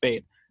is a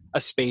spade. A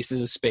space is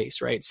a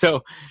space, right?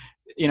 So,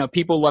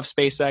 people love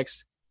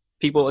SpaceX.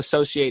 People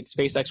associate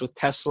SpaceX with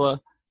Tesla.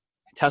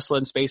 Tesla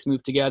and space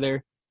move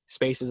together.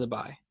 Space is a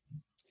buy.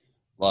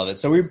 Love it.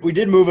 So we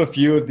did move a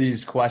few of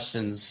these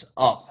questions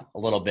up a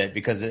little bit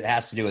because it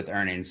has to do with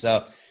earnings.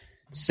 So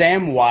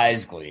Sam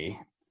Wisely,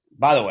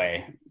 by the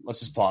way, let's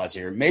just pause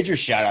here. Major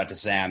shout out to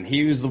Sam.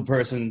 He was the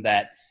person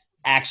that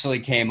actually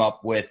came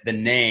up with the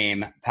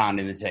name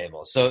Pounding the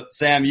Table. So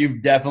Sam,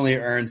 you've definitely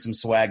earned some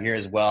swag here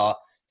as well.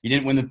 You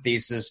didn't win the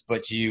thesis,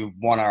 but you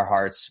won our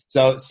hearts.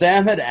 So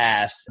Sam had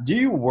asked, do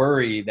you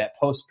worry that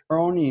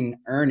postponing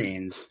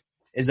earnings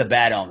is a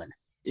bad omen?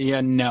 Yeah,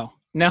 no.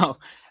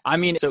 I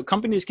mean, so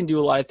companies can do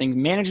a lot of things.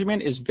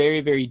 Management is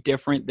very, very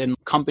different than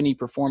company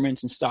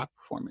performance and stock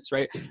performance,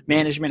 right?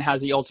 Management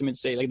has the ultimate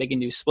say. Like, they can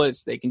do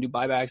splits, they can do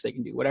buybacks, they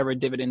can do whatever,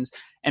 dividends,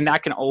 and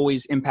that can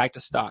always impact a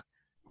stock.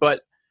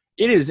 But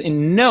it is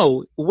in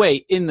no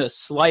way in the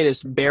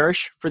slightest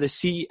bearish for the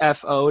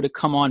CFO to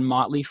come on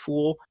Motley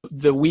Fool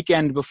the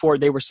weekend before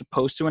they were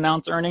supposed to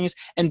announce earnings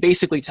and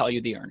basically tell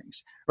you the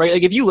earnings, right?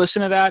 Like, if you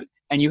listen to that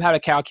and you had a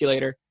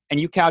calculator and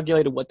you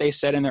calculated what they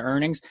said in their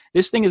earnings,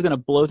 this thing is going to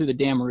blow through the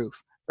damn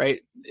roof.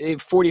 Right,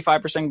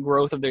 45%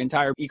 growth of their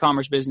entire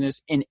e-commerce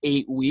business in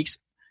 8 weeks.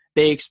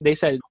 They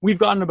said, we've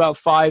gotten about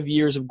 5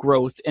 years of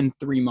growth in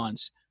 3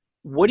 months.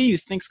 What do you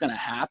think's going to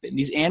happen?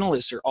 These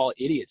analysts are all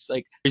idiots.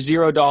 Like,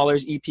 $0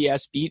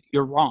 EPS beat,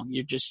 you're wrong.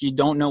 You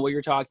don't know what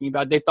you're talking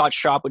about. They thought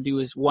Shop would do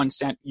is 1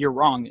 cent. You're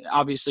wrong.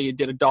 Obviously, it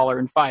did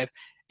 $1.05.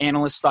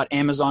 Analysts thought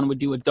Amazon would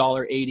do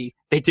 $1.80.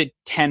 They did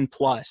 10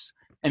 plus,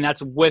 and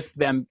that's with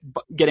them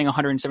getting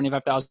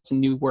 175,000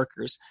 new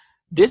workers.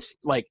 This,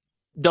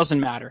 doesn't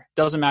matter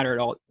at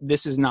all.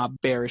 This is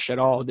not bearish at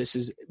all. This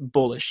is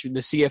bullish. The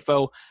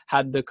CFO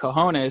had the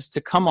cojones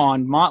to come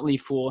on Motley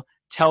Fool,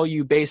 tell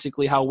you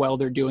basically how well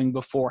they're doing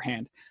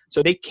beforehand.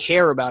 So they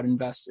care about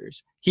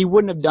investors. He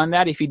wouldn't have done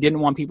that if he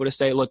didn't want people to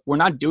say, look, we're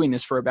not doing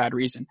this for a bad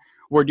reason.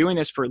 We're doing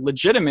this for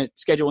legitimate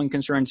scheduling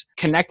concerns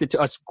connected to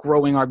us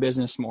growing our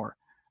business more.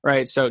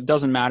 Right. So it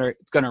doesn't matter.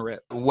 It's going to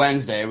rip.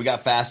 Wednesday, we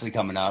got Fastly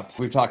coming up.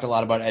 We've talked a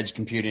lot about edge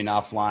computing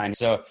offline.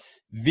 So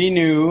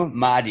Vinu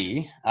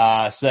Madi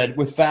said,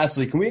 with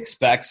Fastly, can we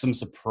expect some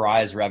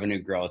surprise revenue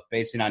growth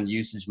based on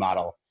usage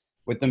model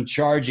with them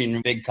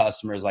charging big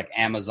customers like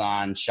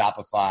Amazon,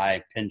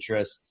 Shopify,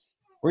 Pinterest?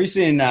 Where are you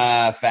seeing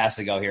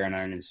Fastly go here in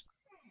earnings?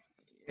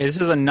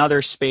 This is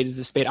another spade is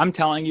a spade. I'm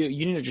telling you,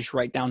 you need to just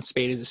write down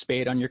spade is a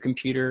spade on your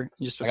computer.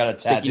 I got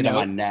to tattoo it on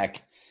my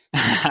neck.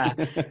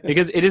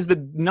 Because it is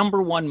the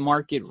number one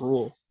market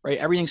rule. Right?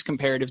 Everything's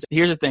comparative.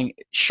 Here's the thing.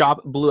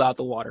 Shop blew out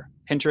the water.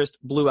 Pinterest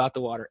blew out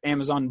the water.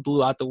 Amazon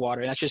blew out the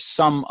water. That's just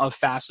some of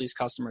Fastly's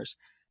customers.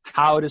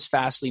 How does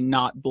Fastly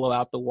not blow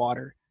out the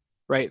water?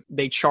 Right?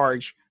 They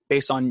charge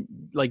based on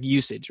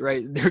usage,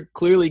 right? They're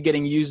clearly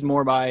getting used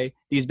more by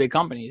these big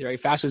companies, right?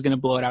 Fastly's going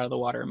to blow it out of the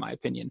water, in my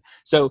opinion.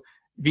 So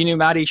Vinu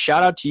Madi,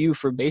 shout out to you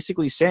for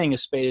basically saying a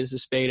spade is a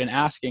spade and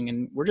asking.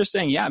 And we're just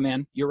saying, yeah,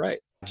 man, you're right.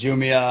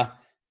 Jumia,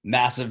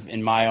 massive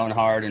in my own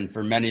heart, and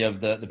for many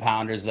of the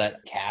pounders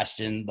that cashed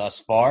in thus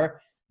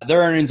far.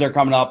 Their earnings are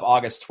coming up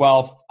August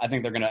 12th. I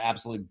think they're going to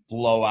absolutely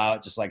blow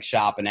out, just like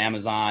Shop and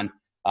Amazon,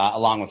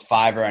 along with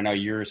Fiverr. I know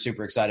you're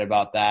super excited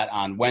about that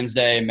on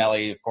Wednesday.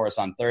 Melly, of course,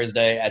 on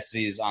Thursday.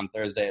 Etsy's on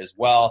Thursday as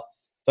well.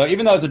 So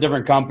even though it's a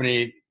different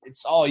company,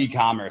 it's all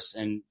e-commerce.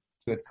 And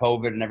with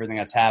COVID and everything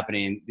that's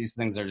happening, these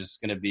things are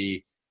just going to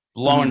be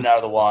blown out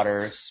of the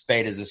water.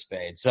 Spade is a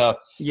spade. So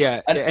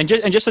yeah, and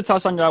just to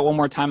touch on that one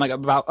more time,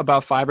 about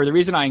Fiverr. The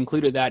reason I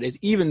included that is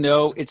even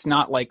though it's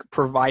not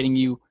providing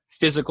you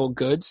physical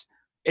goods,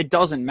 it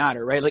doesn't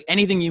matter, right? Like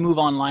anything you move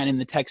online in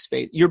the tech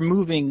space, you're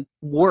moving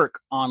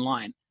work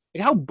online.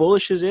 Like how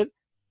bullish is it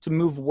to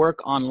move work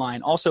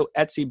online? Also,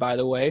 Etsy, by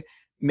the way,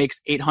 makes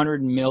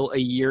 800 mil a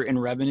year in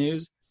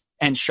revenues,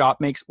 and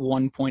Shop makes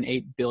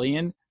 1.8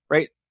 billion.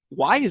 Right?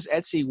 Why is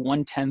Etsy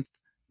 1/10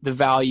 the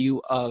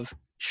value of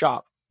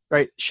Shop?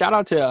 right? Shout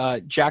out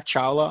to Jack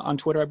Chawla on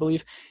Twitter, I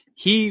believe.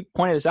 He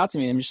pointed this out to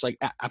me, and I'm just like,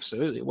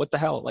 absolutely. What the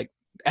hell? Like,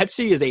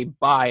 Etsy is a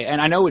buy.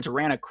 And I know it's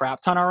ran a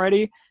crap ton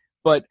already,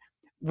 but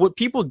what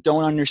people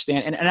don't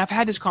understand, and I've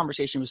had this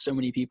conversation with so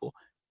many people,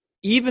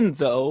 even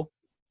though,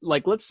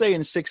 like, let's say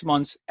in 6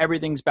 months,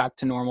 everything's back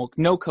to normal,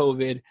 no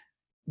COVID,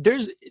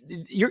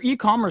 your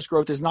e-commerce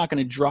growth is not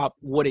going to drop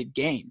what it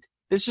gained.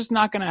 It's just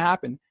not going to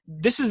happen.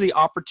 This is the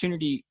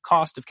opportunity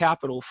cost of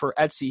capital for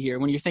Etsy here.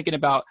 When you're thinking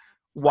about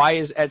why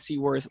is Etsy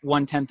worth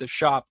 1/10 of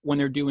Shop when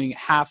they're doing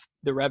half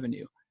the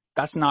revenue?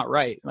 That's not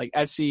right. Like,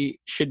 Etsy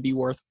should be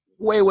worth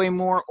way, way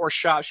more, or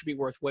Shop should be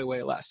worth way,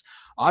 way less.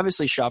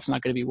 Obviously, Shop's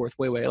not going to be worth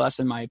way, way less,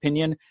 in my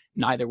opinion.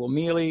 Neither will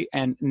Mealy,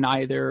 and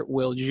neither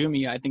will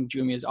Jumia. I think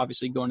Jumia is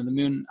obviously going to the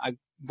moon. I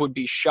would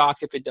be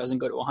shocked if it doesn't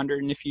go to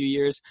 100 in a few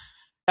years.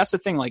 That's the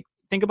thing. Like,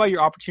 think about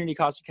your opportunity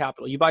cost of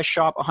capital. You buy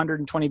Shop,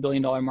 $120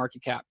 billion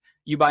market cap.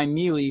 You buy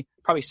Mealy,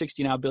 probably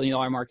 $60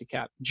 billion market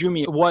cap.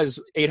 Jumia was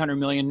 $800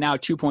 million, now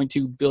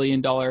 $2.2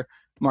 billion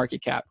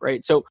market cap,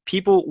 right? So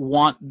people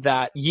want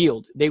that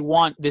yield. They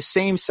want the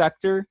same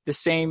sector, the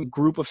same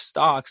group of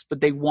stocks,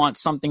 but they want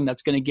something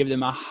that's going to give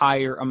them a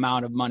higher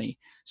amount of money.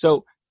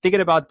 So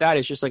thinking about that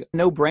is just like a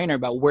no-brainer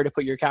about where to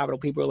put your capital.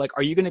 People are like,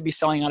 are you going to be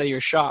selling out of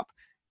your shop?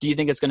 Do you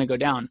think it's going to go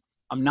down?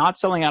 I'm not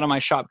selling out of my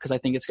shop because I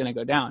think it's going to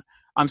go down.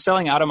 I'm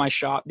selling out of my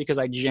shop because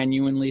I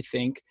genuinely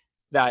think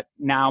that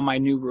now my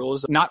new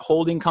rules, not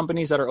holding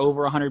companies that are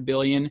over 100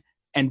 billion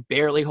and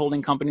barely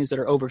holding companies that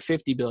are over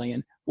 50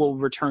 billion, will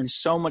return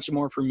so much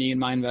more for me and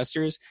my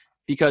investors.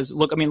 Because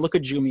look at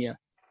Jumia.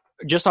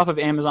 Just off of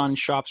Amazon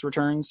Shop's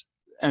returns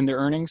and their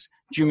earnings,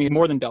 Jumia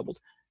more than doubled.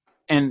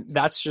 And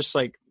that's just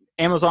like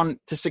Amazon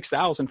to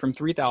 6,000 from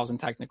 3,000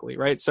 technically,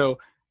 right? So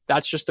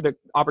that's just the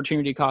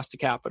opportunity cost of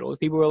capital.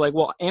 People are like,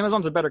 well,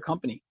 Amazon's a better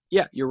company.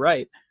 Yeah, you're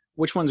right.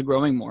 Which one's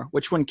growing more?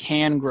 Which one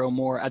can grow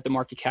more at the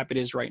market cap it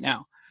is right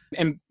now?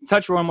 And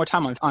touch one more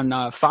time on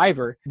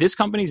Fiverr. This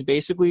company is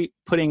basically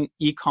putting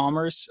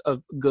e-commerce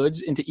of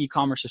goods into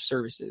e-commerce of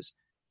services.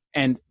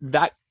 And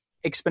that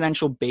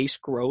exponential base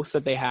growth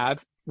that they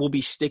have will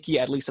be sticky,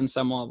 at least on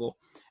some level.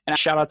 And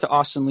shout out to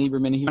Austin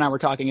Lieberman. He and I were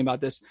talking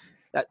about this,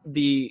 that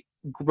the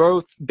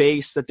growth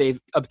base that they've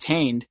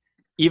obtained,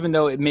 even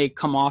though it may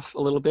come off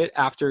a little bit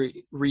after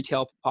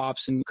retail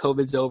pops and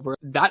COVID's over,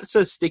 that's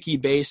a sticky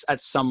base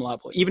at some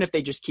level. Even if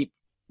they just keep,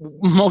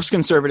 most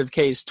conservative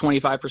case,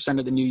 25%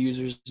 of the new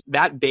users,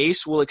 that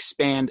base will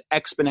expand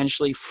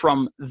exponentially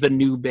from the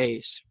new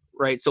base,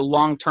 right? So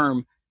long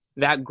term,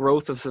 that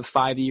growth of the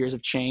 5 years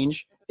of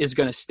change is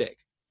going to stick.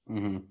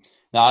 Mm-hmm.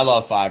 No, I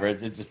love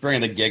Fiverr. It's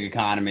bringing the gig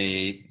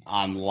economy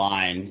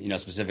online,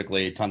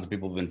 specifically tons of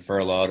people have been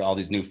furloughed, all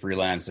these new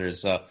freelancers.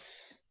 So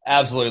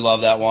absolutely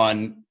love that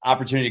one.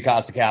 Opportunity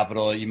cost of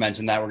capital. You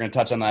mentioned that. We're going to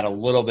touch on that a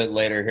little bit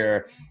later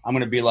here. I'm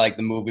going to be like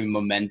the movie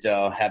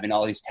Memento, having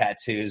all these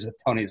tattoos with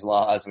Tony's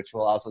Laws, which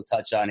we'll also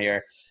touch on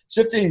here.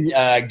 Shifting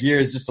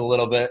gears just a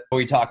little bit.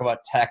 We talk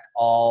about tech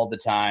all the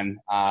time.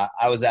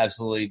 I was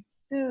absolutely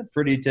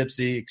pretty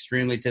tipsy,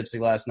 extremely tipsy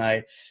last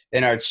night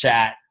in our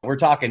chat. We're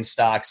talking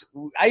stocks.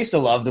 I used to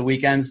love the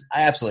weekends.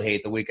 I absolutely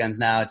hate the weekends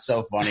now. It's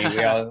so funny.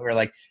 We're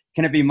like,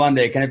 can it be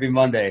Monday? Can it be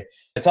Monday?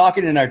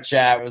 Talking in our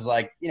chat was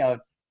like,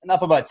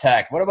 enough about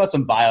tech. What about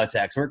some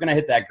biotechs? We're going to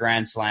hit that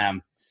grand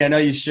slam. I know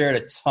you shared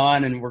a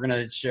ton, and we're going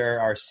to share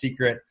our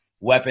secret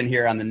weapon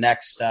here on the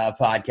next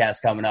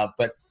podcast coming up.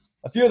 But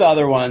a few of the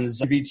other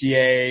ones,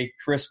 VTA,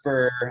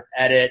 CRISPR,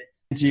 Edit,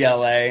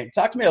 TLA.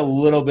 Talk to me a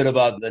little bit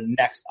about the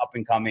next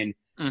up-and-coming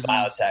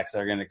biotechs that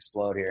are going to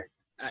explode here.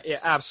 Yeah,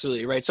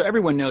 absolutely. Right. So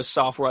everyone knows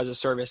software as a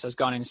service has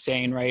gone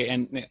insane, right?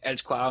 And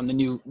Edge Cloud and the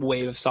new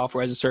wave of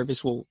software as a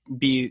service will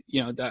be,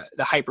 the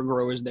hyper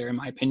growers there, in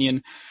my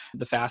opinion,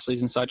 the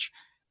Fastlies and such.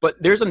 But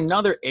there's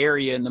another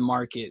area in the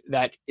market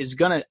that is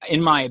going to,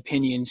 in my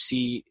opinion,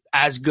 see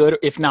as good,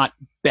 if not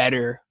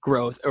better,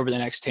 growth over the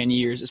next 10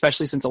 years,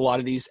 especially since a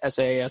lot of these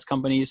SaaS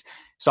companies,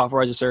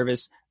 software as a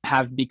service,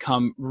 have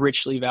become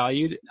richly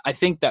valued. I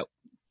think that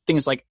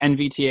things like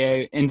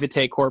NVTA,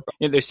 Invitae Corp,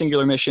 their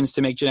singular missions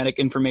to make genetic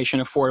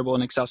information affordable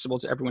and accessible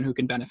to everyone who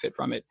can benefit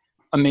from it.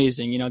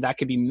 Amazing. That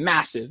could be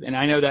massive. And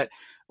I know that,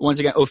 once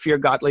again, Ophir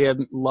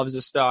Gottlieb loves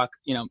the stock.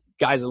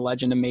 Guy's a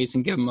legend,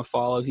 amazing. Give him a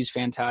follow. He's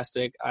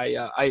fantastic.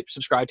 I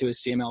subscribe to his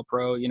CML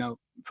Pro,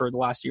 for the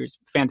last year. He's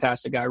a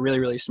fantastic guy, really,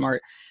 really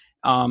smart.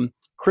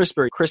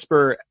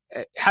 CRISPR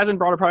hasn't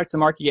brought a product to the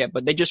market yet,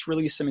 but they just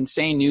released some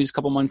insane news a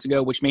couple months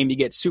ago, which made me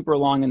get super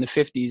long in the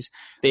 50s.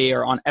 They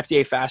are on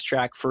FDA fast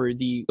track for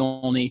the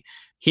only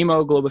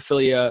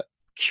hemoglobophilia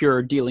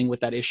cure dealing with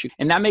that issue.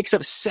 And that makes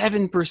up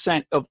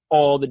 7% of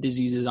all the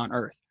diseases on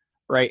Earth,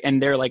 right?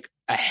 And they're like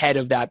ahead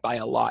of that by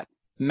a lot.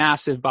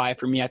 Massive buy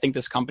for me. I think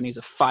this company is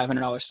a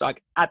 $500 stock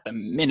at the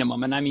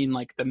minimum. And I mean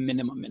like the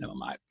minimum.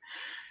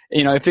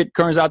 If it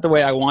turns out the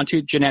way I want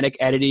to, genetic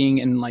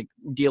editing and like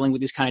dealing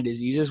with these kind of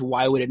diseases,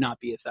 why would it not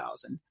be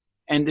 1,000?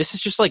 And this is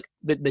just like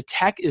the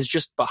tech is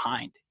just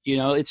behind,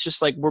 it's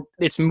just like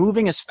it's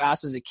moving as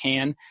fast as it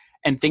can.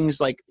 And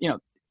things like,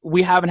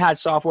 we haven't had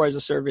software as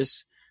a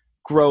service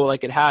grow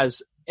like it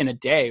has in a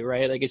day,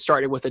 right? Like it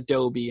started with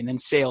Adobe and then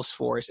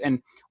Salesforce.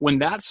 And when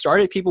that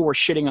started, people were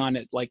shitting on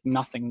it like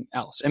nothing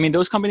else. I mean,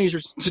 those companies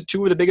are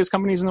two of the biggest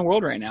companies in the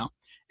world right now.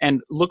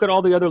 And look at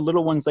all the other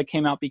little ones that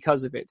came out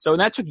because of it. So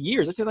that took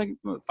years. That's like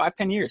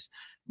 5-10 years.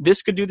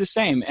 This could do the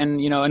same. And,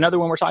 you know, another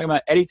one we're talking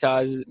about,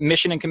 Editas'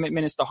 mission and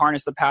commitment is to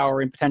harness the power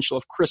and potential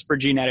of CRISPR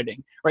gene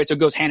editing, right? So it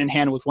goes hand in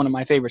hand with one of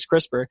my favorites,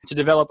 CRISPR, to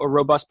develop a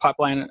robust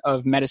pipeline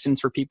of medicines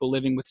for people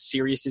living with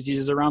serious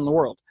diseases around the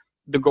world.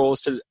 The goal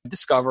is to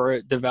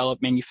discover, develop,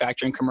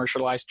 manufacture, and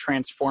commercialize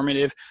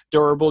transformative,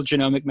 durable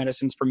genomic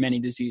medicines for many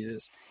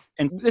diseases.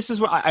 And this is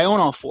what I own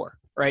all four,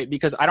 right?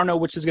 Because I don't know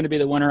which is going to be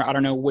the winner. I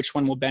don't know which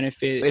one will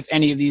benefit. If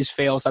any of these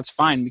fails, that's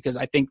fine, because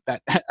I think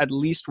that at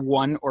least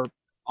one, or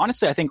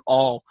honestly, I think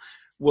all,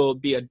 will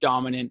be a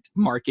dominant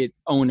market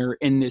owner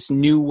in this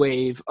new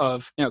wave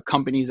of, you know,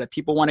 companies that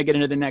people want to get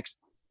into the next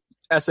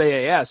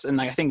SaaS.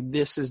 And I think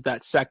this is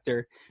that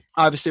sector.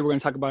 Obviously, we're going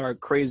to talk about our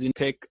crazy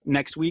pick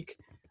next week.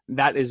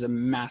 That is a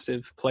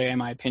massive play, in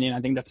my opinion. I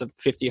think that's a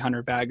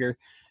 50-100 bagger.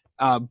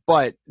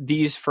 But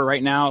these for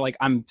right now, like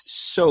I'm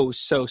so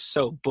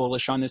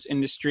bullish on this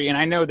industry. And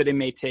I know that it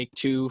may take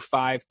 2,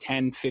 5,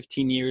 10,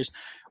 15 years,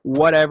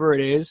 whatever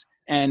it is.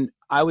 And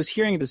I was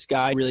hearing this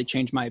guy really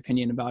change my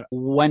opinion about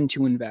when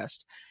to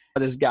invest.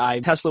 This guy,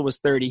 Tesla was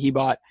 30. He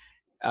bought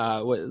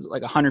was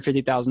like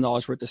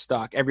 $150,000 worth of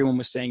stock. Everyone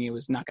was saying it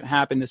was not going to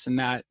happen, this and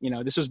that. You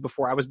know, this was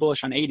before I was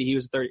bullish on 80. He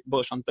was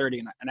bullish on 30,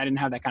 and I didn't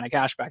have that kind of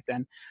cash back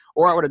then.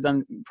 Or I would have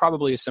done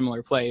probably a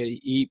similar play.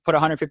 He put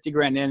 150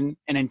 grand in,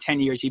 and in 10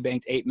 years he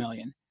banked 8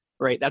 million.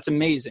 Right, that's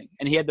amazing.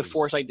 And he had the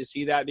foresight to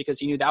see that because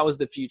he knew that was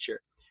the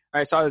future.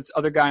 I saw this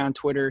other guy on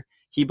Twitter.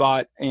 He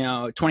bought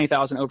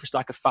 20,000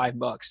 overstock of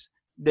 $5.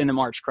 Then the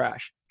March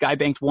crash. Guy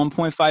banked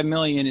 1.5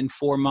 million in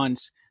 4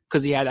 months,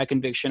 because he had that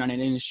conviction on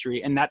an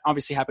industry. And that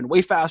obviously happened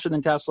way faster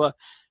than Tesla.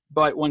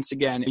 But once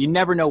again, you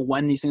never know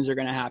when these things are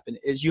going to happen.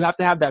 You have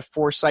to have that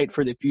foresight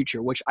for the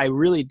future, which I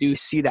really do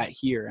see that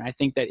here. And I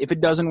think that if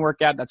it doesn't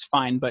work out, that's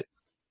fine. But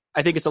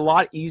I think it's a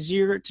lot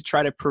easier to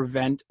try to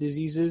prevent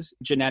diseases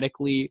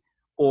genetically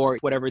or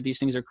whatever these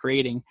things are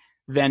creating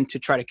than to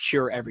try to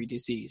cure every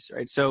disease,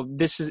 right? So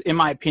this is, in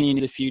my opinion,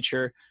 the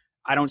future.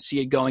 I don't see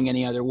it going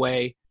any other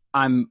way.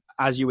 I'm,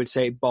 as you would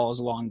say, balls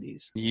along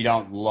these. You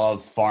don't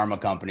love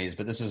pharma companies,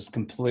 but this is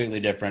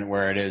completely different,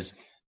 where it is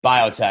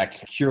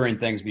biotech curing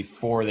things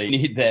before they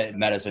need the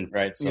medicine,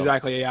 right? So.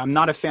 Exactly. Yeah. I'm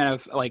not a fan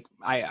of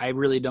I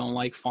really don't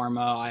like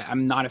pharma.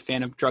 I'm not a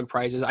fan of drug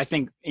prices. I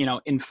think,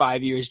 in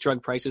 5 years,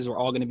 drug prices are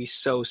all going to be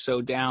so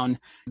down.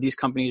 These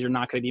companies are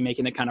not going to be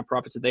making the kind of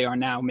profits that they are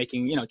now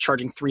making,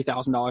 charging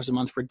 $3,000 a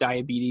month for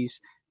diabetes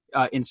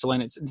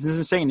insulin. It's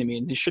insane to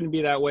me. It shouldn't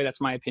be that way. That's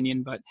my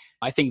opinion. But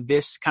I think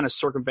this kind of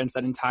circumvents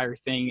that entire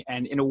thing,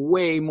 and in a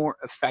way more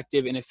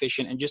effective and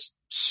efficient and just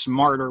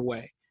smarter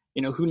way.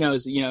 Who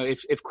knows,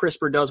 if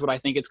CRISPR does what I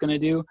think it's going to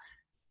do,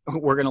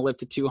 we're going to live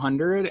to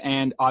 200,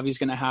 and Avi's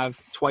going to have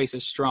twice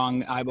as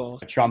strong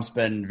eyeballs. Trump's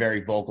been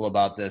very vocal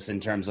about this in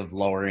terms of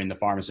lowering the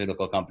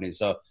pharmaceutical companies.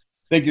 So I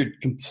think you're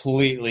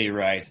completely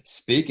right.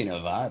 Speaking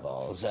of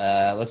eyeballs,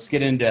 let's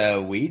get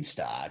into weed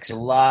stocks. A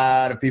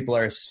lot of people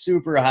are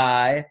super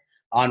high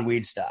on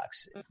weed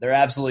stocks. They're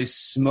absolutely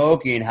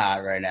smoking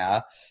hot right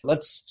now.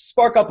 Let's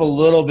spark up a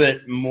little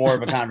bit more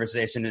of a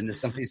conversation into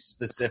some of these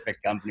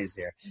specific companies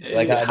here.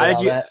 Like how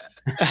did you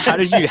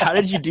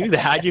do that?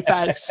 How did you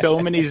pack so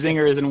many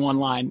zingers in one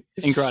line?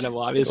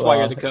 Incredible. That's why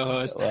you're the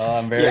co-host. Well,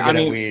 I'm very good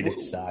at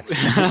weed stocks.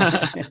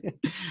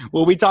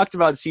 Well, we talked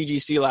about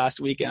CGC last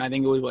week, and I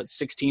think it was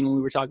 16 when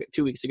we were talking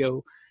 2 weeks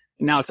ago.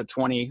 Now it's at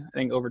 20. I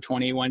think over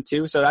 20 went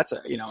too. So that's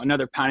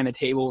another pounding the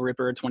table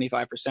ripper,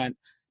 25%.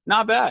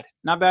 Not bad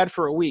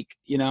for a week,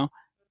 A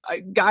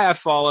guy I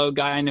follow,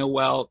 guy I know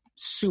well,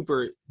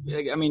 super,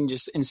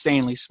 just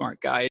insanely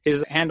smart guy.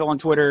 His handle on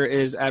Twitter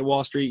is at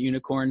Wall Street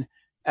Unicorn.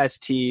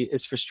 ST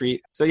is for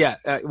street. So yeah,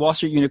 Wall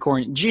Street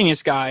Unicorn,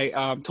 genius guy,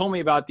 told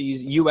me about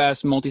these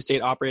U.S.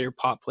 multi-state operator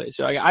pop plays.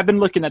 So I've been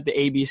looking at the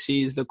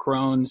ABCs, the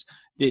Crohn's,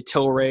 the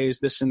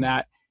Tilrays, this and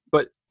that.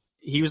 But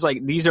he was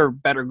like, these are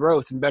better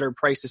growth and better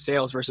price to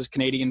sales versus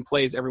Canadian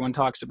plays everyone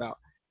talks about,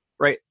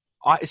 right?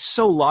 It's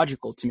so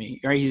logical to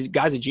me, right?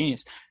 Guy's a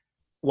genius.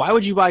 Why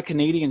would you buy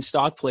Canadian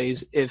stock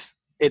plays if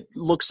it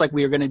looks like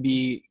we are going to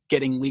be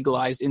getting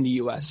legalized in the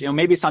U.S.?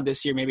 Maybe it's not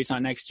this year, maybe it's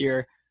not next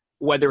year,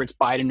 whether it's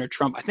Biden or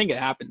Trump. I think it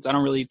happens. I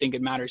don't really think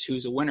it matters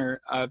who's a winner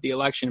of the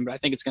election, but I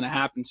think it's going to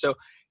happen. So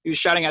he was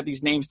shouting out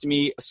these names to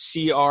me: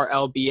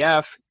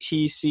 CRLBF,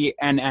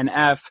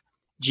 TCNNF,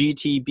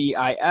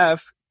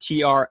 GTBIF,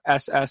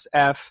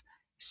 TRSSF,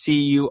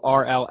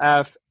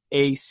 CURLF,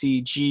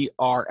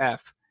 ACGRF.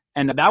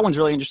 And that one's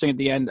really interesting at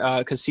the end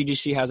because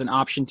CGC has an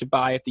option to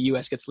buy if the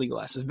U.S. gets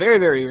legalized. So very,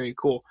 very, very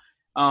cool.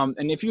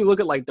 And if you look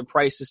at the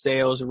price of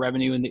sales,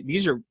 revenue, and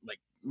these are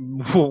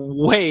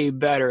way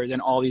better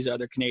than all these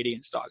other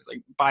Canadian stocks,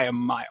 by a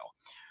mile,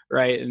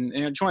 right? And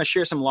I just want to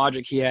share some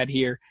logic he had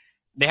here.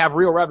 They have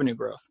real revenue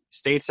growth.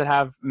 States that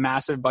have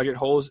massive budget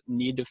holes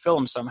need to fill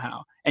them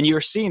somehow. And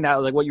you're seeing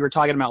that, what you were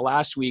talking about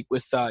last week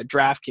with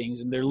DraftKings,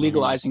 and they're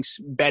legalizing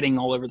betting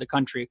all over the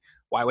country.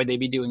 Why would they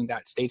be doing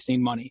that? States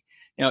need money.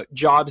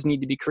 jobs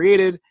need to be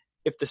created.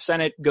 If the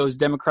Senate goes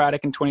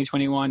Democratic in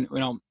 2021,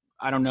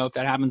 I don't know if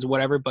that happens,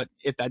 whatever, but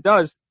if that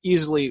does,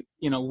 easily,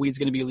 weed's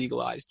going to be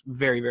legalized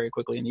very, very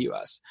quickly in the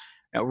U.S.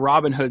 Now,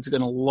 Robinhood's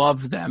going to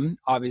love them,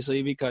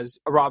 obviously, because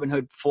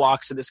Robinhood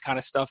flocks to this kind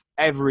of stuff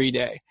every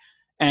day.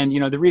 And,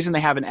 the reason they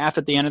have an F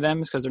at the end of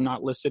them is because they're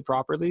not listed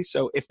properly.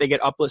 So if they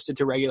get uplisted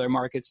to regular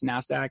markets,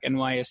 NASDAQ,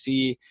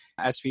 NYSE,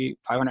 SP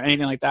 500,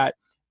 anything like that,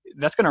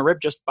 that's going to rip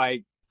just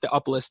by the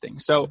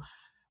uplisting. So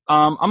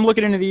I'm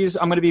looking into these.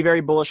 I'm going to be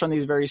very bullish on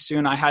these very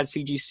soon. I had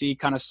CGC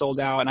kind of sold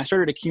out, and I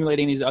started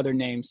accumulating these other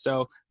names.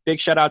 So big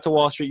shout out to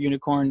Wall Street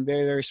Unicorn.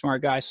 Very, very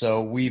smart guy.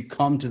 So we've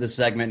come to the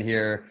segment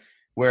here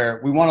where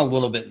we want a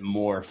little bit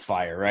more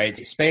fire, right?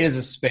 Spade is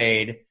a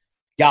spade.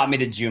 Got me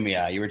to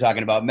Jumia. You were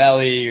talking about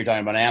Melly. You're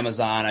talking about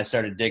Amazon. I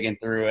started digging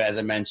through, as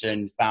I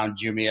mentioned, found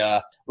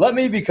Jumia. Let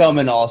me become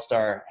an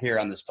all-star here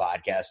on this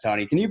podcast,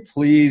 Tony. Can you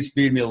please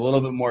feed me a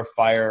little bit more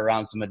fire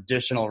around some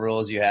additional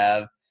rules you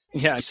have?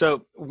 Yeah.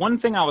 So one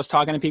thing I was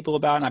talking to people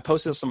about, and I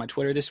posted this on my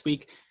Twitter this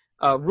week,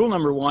 rule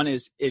number one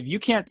is if you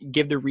can't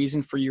give the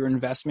reason for your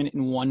investment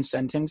in one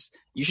sentence,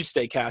 you should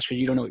stay cash because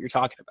you don't know what you're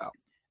talking about.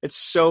 It's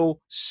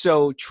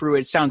so true.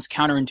 It sounds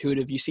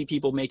counterintuitive. You see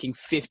people making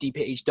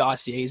 50-page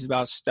dossiers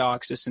about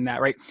stocks, this and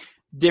that, right?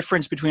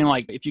 Difference between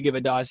if you give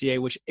a dossier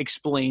which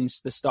explains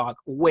the stock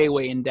way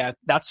in depth,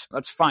 that's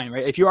fine,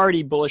 right? If you're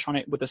already bullish on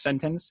it with a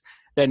sentence,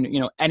 then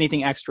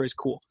anything extra is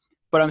cool.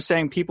 But I'm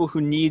saying people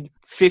who need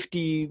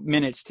 50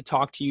 minutes to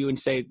talk to you and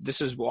say, this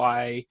is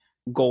why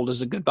gold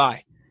is a good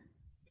buy.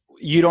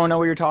 You don't know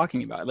what you're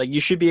talking about.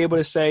 You should be able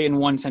to say in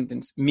one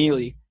sentence,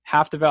 Mealy,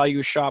 half the value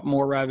of shop,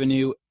 more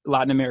revenue,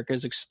 Latin America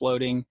is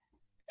exploding,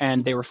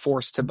 and they were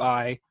forced to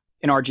buy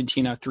in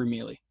Argentina through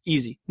Mealy.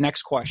 Easy.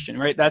 Next question,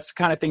 right? That's the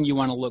kind of thing you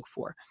want to look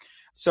for.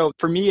 So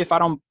for me, if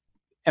I'm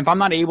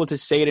not able to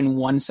say it in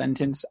one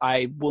sentence,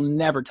 I will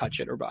never touch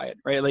it or buy it,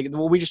 right?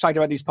 We just talked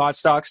about these pot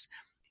stocks.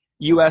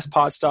 U.S.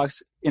 pot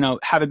stocks,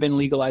 haven't been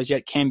legalized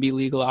yet, can be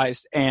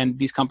legalized, and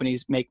these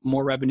companies make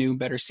more revenue,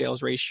 better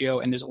sales ratio,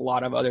 and there's a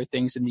lot of other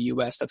things in the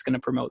U.S. that's going to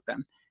promote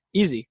them.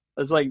 Easy.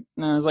 It's like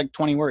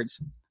 20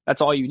 words.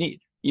 That's all you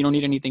need. You don't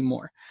need anything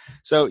more.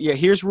 So yeah,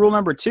 here's rule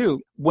number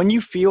 2. When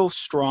you feel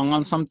strong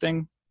on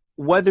something,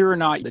 whether or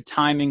not the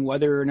timing,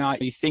 whether or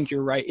not you think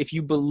you're right, if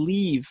you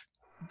believe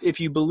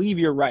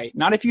you're right,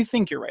 not if you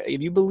think you're right,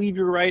 if you believe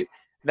you're right,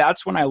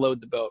 that's when I load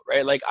the boat,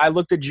 right? I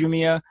looked at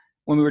Jumia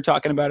when we were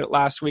talking about it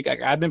last week.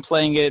 I've been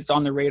playing it. It's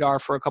on the radar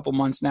for a couple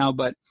months now,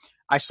 but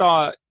I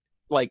saw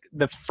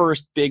the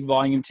first big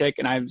volume tick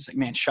and I was like,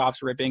 man,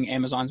 Shop's ripping,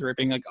 Amazon's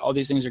ripping, all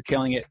these things are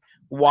killing it.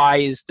 Why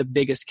is the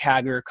biggest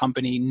CAGR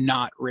company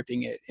not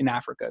ripping it in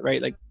Africa,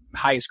 right?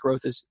 Highest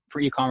growth is for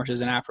e-commerce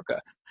is in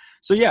Africa.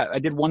 So yeah, I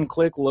did one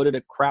click, loaded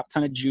a crap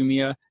ton of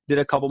Jumia, did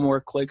a couple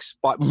more clicks,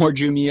 bought more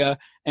Jumia,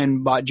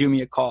 and bought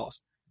Jumia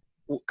calls.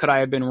 Could I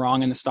have been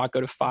wrong and the stock go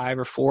to 5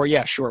 or 4?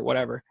 Yeah, sure,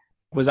 whatever.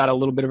 Was that a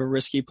little bit of a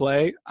risky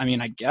play? I mean,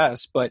 I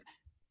guess, but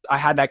I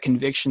had that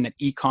conviction that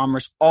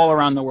e-commerce all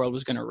around the world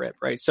was going to rip,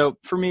 right? So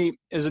for me,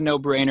 it was a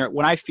no-brainer.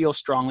 When I feel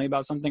strongly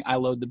about something, I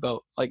load the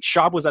boat.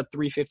 Shop was at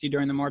 350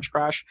 during the March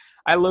crash.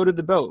 I loaded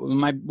the boat.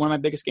 One of my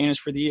biggest gainers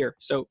for the year.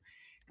 So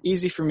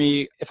easy for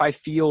me. If I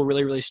feel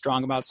really, really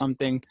strong about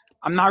something,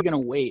 I'm not going to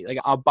wait.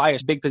 I'll buy a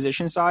big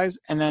position size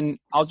and then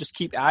I'll just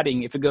keep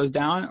adding if it goes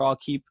down, or I'll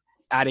keep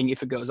adding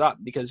if it goes up.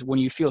 Because when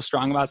you feel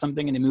strong about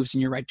something and it moves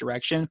in your right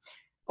direction,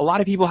 a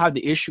lot of people have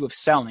the issue of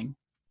selling.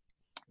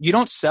 You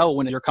don't sell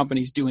when your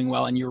company's doing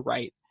well and you're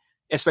right,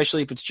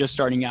 especially if it's just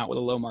starting out with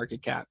a low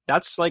market cap.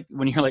 That's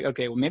when you're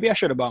okay, well, maybe I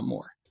should have bought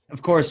more.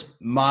 Of course,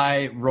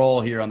 my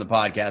role here on the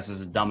podcast is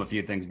to dumb a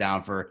few things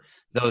down for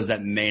those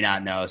that may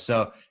not know.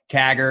 So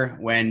CAGR,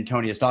 when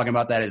Tony is talking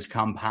about that, is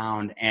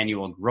compound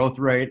annual growth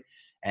rate.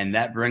 And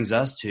that brings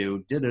us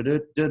to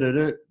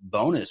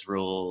bonus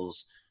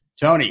rules.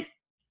 Tony,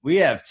 we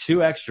have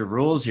 2 extra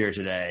rules here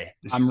today.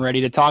 I'm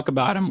ready to talk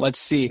about them. Let's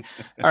see.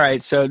 All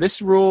right. So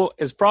this rule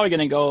is probably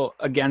going to go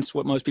against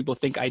what most people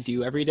think I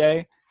do every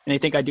day. And they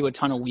think I do a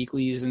ton of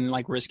weeklies and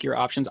riskier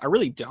options. I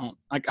really don't.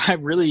 I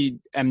really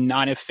am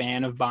not a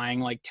fan of buying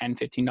 $10,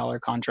 $15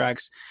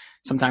 contracts,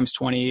 sometimes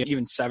 20,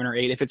 even 7 or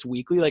 8. If it's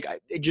weekly,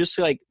 it just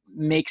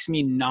makes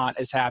me not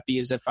as happy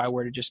as if I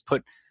were to just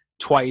put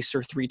twice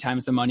or 3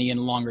 times the money in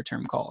longer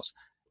term calls.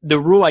 The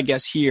rule, I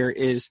guess, here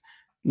is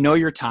know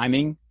your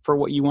timing for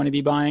what you want to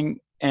be buying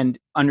and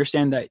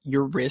understand that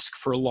your risk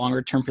for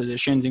longer term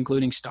positions,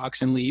 including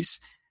stocks and leaves,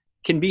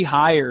 can be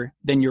higher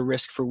than your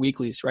risk for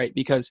weeklies, right?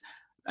 Because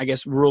I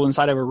guess rule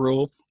inside of a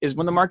rule is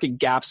when the market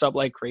gaps up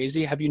like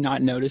crazy, have you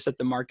not noticed that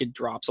the market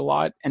drops a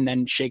lot and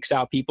then shakes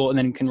out people and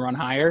then can run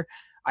higher?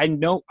 I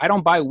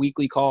don't buy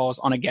weekly calls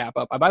on a gap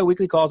up. I buy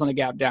weekly calls on a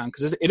gap down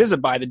because it is a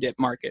buy the dip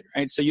market,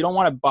 right? So you don't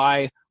want to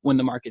buy when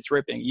the market's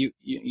ripping.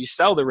 You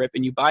sell the rip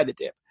and you buy the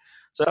dip.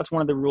 So that's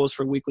one of the rules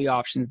for weekly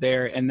options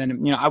there. And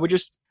then, I would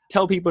just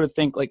tell people to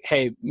think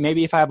hey,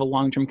 maybe if I have a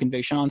long-term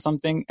conviction on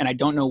something and I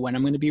don't know when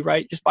I'm going to be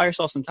right, just buy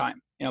yourself some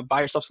time.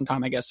 Buy yourself some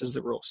time, I guess, is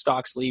the rule.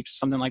 Stocks, leaps,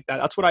 something like that.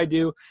 That's what I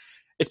do.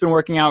 it's been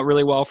working out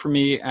really well for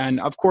me. And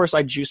of course,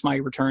 I juice my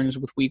returns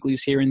with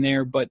weeklies here and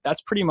there, but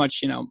that's pretty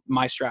much,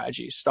 my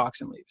strategy,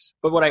 stocks and leaps.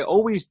 But what I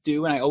always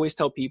do, and I always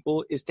tell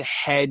people, is to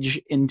hedge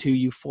into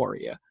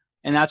euphoria.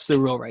 And that's the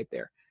rule right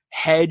there.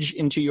 Hedge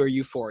into your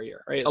euphoria,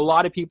 right? A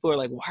lot of people are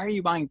like, why are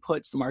you buying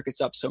puts? The market's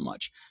up so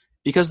much.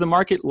 Because the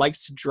market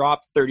likes to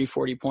drop 30,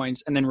 40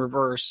 points and then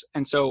reverse.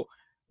 And so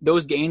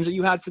those gains that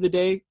you had for the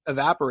day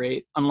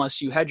evaporate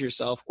unless you hedge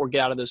yourself or get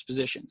out of those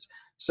positions.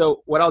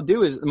 So what I'll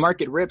do is the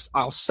market rips,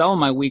 I'll sell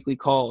my weekly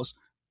calls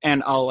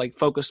and I'll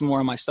focus more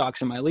on my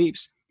stocks and my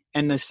leaps.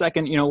 And the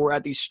second, we're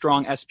at these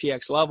strong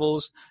SPX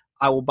levels,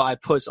 I will buy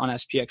puts on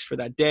SPX for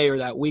that day or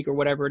that week or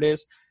whatever it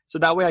is. So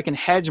that way I can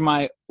hedge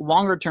my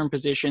longer term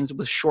positions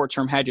with short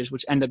term hedges,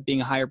 which end up being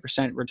a higher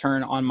percent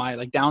return on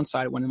my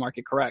downside when the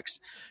market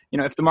corrects.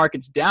 If the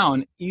market's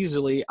down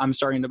easily, I'm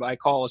starting to buy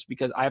calls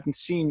because I haven't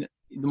seen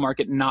the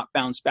market not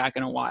bounce back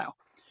in a while.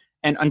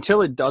 And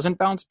until it doesn't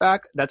bounce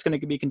back, that's going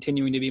to be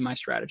continuing to be my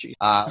strategy.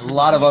 A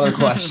lot of other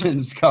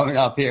questions coming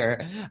up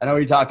here. I know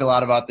we talked a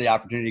lot about the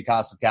opportunity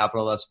cost of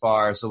capital thus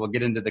far, so we'll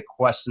get into the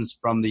questions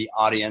from the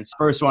audience.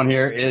 First one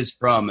here is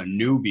from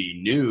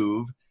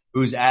Nuv,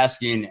 who's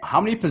asking,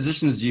 how many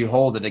positions do you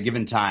hold at a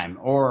given time?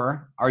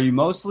 Or are you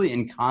mostly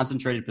in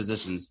concentrated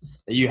positions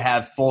that you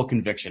have full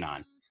conviction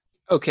on?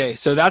 Okay,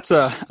 so that's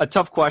a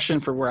tough question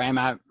for where I'm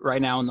at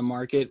right now in the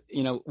market.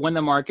 When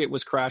the market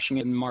was crashing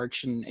in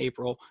March and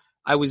April,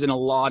 I was in a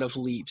lot of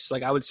leaps.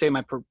 I would say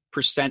my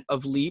percent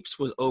of leaps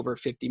was over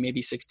 50,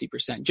 maybe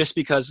 60%, just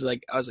because I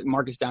was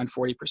market's down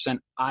 40%.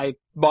 I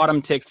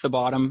bottom ticked the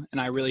bottom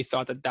and I really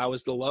thought that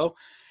was the low.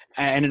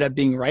 I ended up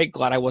being right.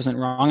 Glad I wasn't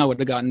wrong. I would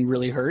have gotten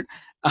really hurt.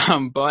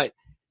 But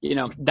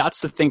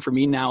that's the thing for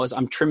me now is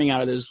I'm trimming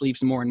out of those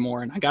leaps more and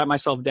more. And I got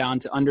myself down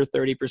to under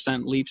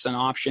 30% leaps on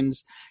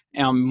options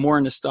and more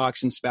into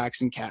stocks and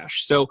SPACs and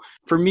cash. So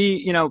for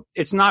me,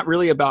 it's not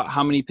really about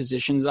how many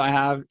positions I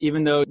have,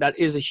 even though that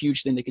is a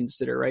huge thing to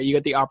consider, right? You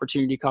get the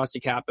opportunity cost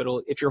of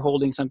capital. If you're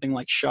holding something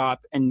like Shop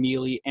and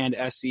Mealy and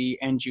SE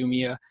and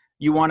Jumia,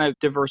 you want to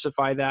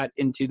diversify that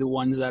into the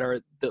ones that are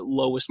the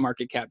lowest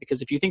market cap.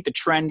 Because if you think the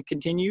trend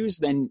continues,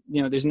 then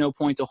there's no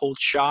point to hold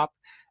Shop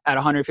at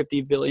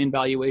 150 billion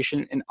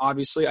valuation. And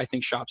obviously, I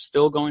think Shop's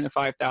still going to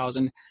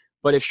 5,000.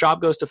 But if Shop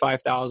goes to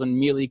 5,000,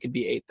 Mealy could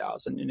be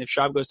 8,000. And if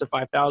Shop goes to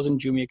 5,000,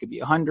 Jumia could be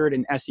 100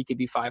 and SE could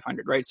be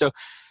 500, right? So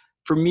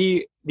for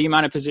me, the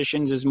amount of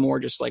positions is more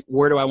just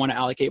where do I want to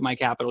allocate my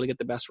capital to get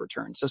the best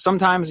return? So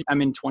sometimes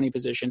I'm in 20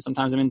 positions,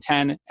 sometimes I'm in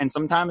 10, and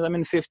sometimes I'm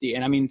in 50.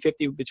 And I mean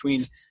 50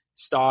 between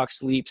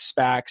stocks, leaps,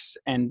 SPACs,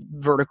 and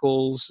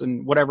verticals,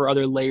 and whatever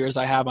other layers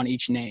I have on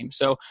each name.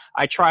 So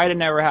I try to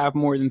never have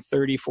more than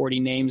 30, 40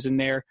 names in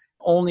there,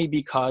 only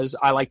because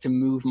I like to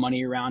move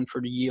money around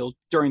for the yield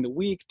during the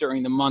week,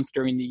 during the month,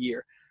 during the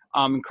year.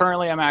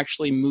 Currently, I'm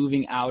actually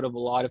moving out of a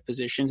lot of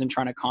positions and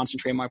trying to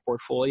concentrate my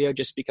portfolio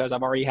just because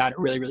I've already had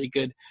a really, really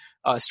good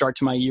start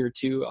to my year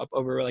two, up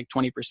over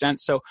 20%.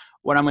 So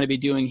what I'm going to be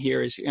doing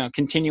here is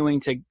continuing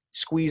to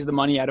squeeze the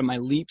money out of my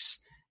leaps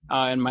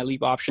and my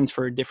leap options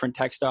for different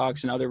tech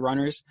stocks and other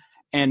runners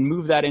and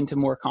move that into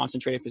more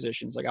concentrated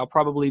positions. I'll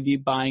probably be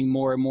buying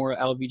more and more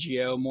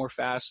LVGO, more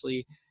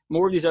Fastly,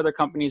 more of these other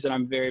companies that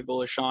I'm very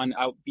bullish on.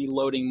 I'll be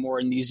loading more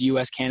in these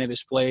US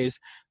cannabis plays.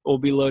 We'll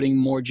be loading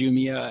more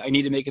Jumia. I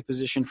need to make a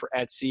position for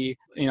Etsy.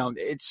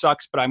 It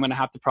sucks, but I'm going to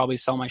have to probably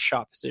sell my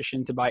Shop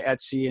position to buy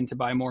Etsy and to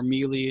buy more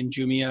Mealy and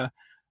Jumia.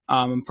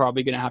 I'm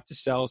probably going to have to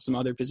sell some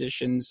other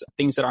positions,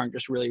 things that aren't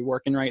just really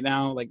working right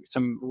now, like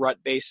some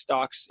rut-based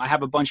stocks. I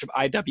have a bunch of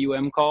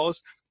IWM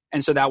calls,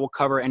 and so that will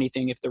cover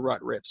anything if the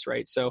rut rips,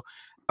 right? So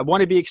I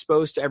want to be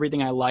exposed to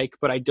everything I like,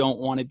 but I don't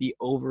want to be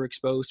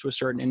overexposed to a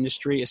certain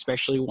industry,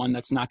 especially one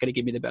that's not going to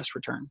give me the best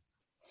return.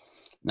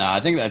 No, I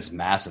think that's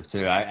massive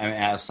too.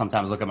 I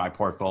sometimes look at my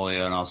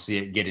portfolio and I'll see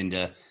it get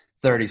into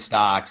 30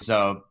 stocks.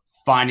 So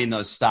finding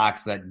those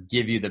stocks that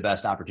give you the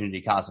best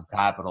opportunity cost of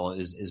capital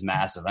is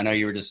massive. I know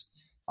you were just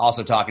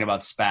also talking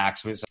about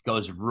SPACs, which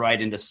goes right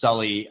into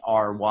Sully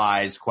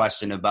RY's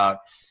question about,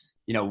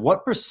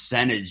 what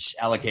percentage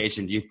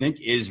allocation do you think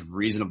is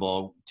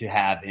reasonable to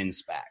have in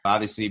SPAC?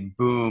 Obviously,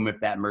 boom,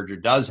 if that merger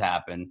does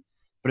happen,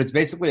 but it's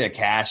basically a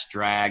cash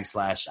drag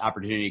 /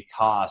 opportunity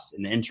cost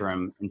in the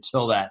interim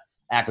until that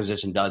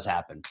acquisition does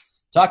happen.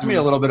 Talk to me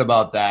a little bit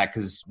about that,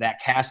 because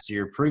that cash, to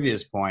your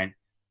previous point,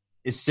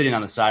 is sitting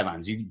on the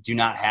sidelines. You do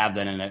not have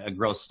that in a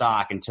growth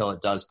stock until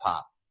it does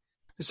pop.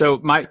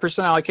 So my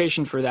percent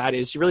allocation for that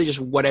is really just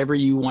whatever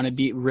you want to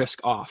be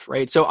risk off,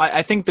 right? So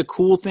I think the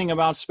cool thing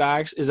about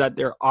SPACs is that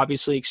they're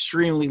obviously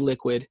extremely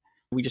liquid.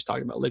 We just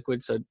talked about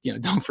liquid, so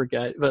don't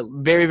forget, but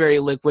very, very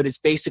liquid. It's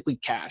basically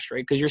cash,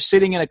 right? Because you're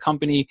sitting in a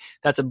company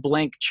that's a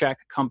blank check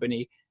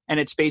company, and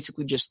it's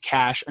basically just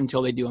cash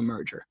until they do a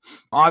merger.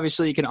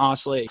 Obviously, you can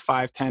oscillate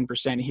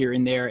 5-10% here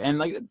and there.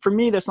 And for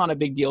me, that's not a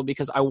big deal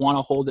because I want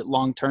to hold it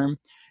long term.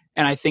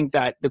 And I think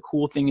that the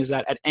cool thing is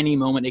that at any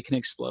moment it can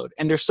explode.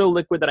 And they're so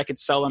liquid that I could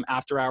sell them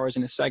after hours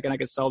in a second. I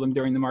could sell them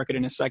during the market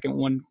in a second,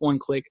 one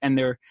click. And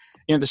they're,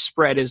 the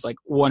spread is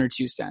 1 or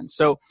 2 cents.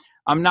 So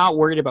I'm not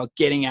worried about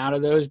getting out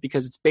of those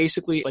because it's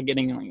basically like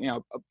getting, a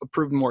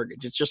approved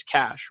mortgage. It's just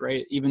cash,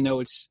 right? Even though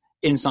it's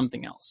in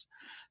something else.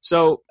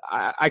 So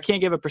I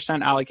can't give a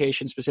percent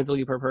allocation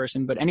specifically per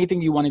person, but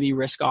anything you want to be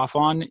risk off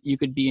on, you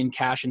could be in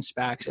cash and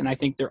SPACs. And I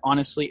think they're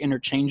honestly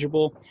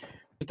interchangeable.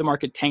 If the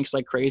market tanks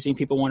like crazy and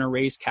people want to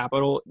raise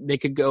capital, they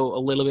could go a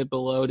little bit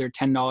below their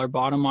 $10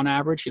 bottom on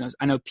average.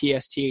 I know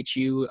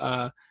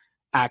PSTHU,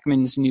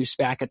 Ackman's new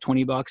SPAC at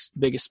 $20, the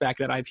biggest SPAC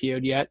that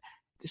IPO'd yet.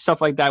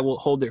 Stuff like that will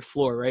hold their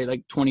floor, right?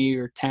 Like 20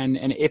 or 10.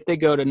 And if they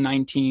go to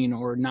 19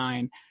 or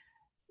 9,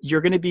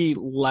 you're going to be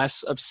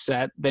less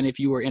upset than if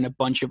you were in a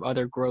bunch of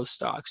other growth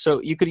stocks. So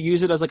you could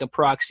use it as like a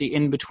proxy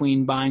in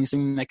between buying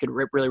something that could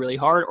rip really, really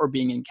hard or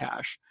being in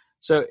cash.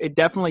 So it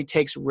definitely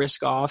takes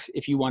risk off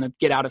if you want to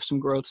get out of some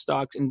growth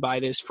stocks and buy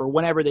this for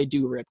whenever they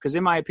do rip. Because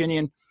in my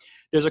opinion,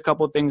 there's a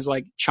couple of things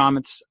like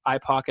Chamath's,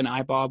 IPOC, and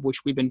iBob,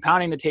 which we've been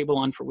pounding the table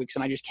on for weeks.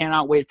 And I just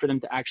cannot wait for them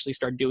to actually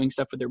start doing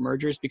stuff with their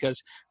mergers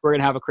because we're going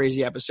to have a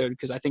crazy episode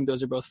because I think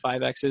those are both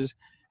 5Xs.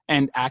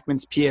 And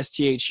Ackman's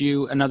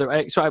PSTHU,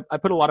 another. So I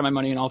put a lot of my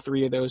money in all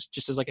three of those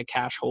just as like a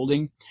cash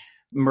holding.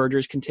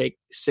 Mergers can take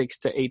 6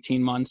 to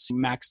 18 months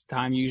max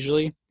time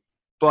usually.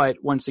 But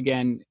once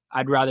again,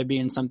 I'd rather be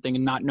in something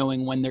and not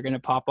knowing when they're going to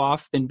pop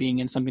off than being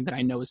in something that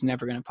I know is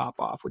never going to pop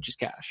off, which is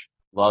cash.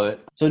 Love it.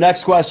 So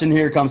next question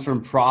here comes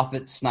from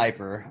Profit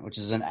Sniper, which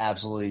is an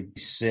absolutely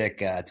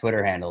sick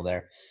Twitter handle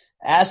there.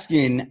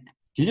 Asking, can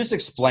you just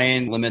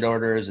explain limit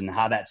orders and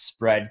how that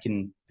spread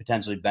can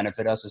potentially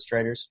benefit us as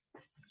traders?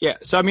 Yeah.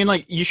 So, I mean,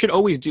 like you should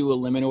always do a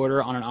limit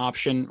order on an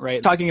option,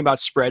 right? Talking about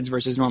spreads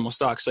versus normal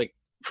stocks. Like,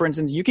 for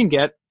instance, you can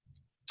get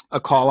a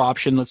call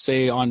option, let's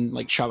say on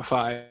like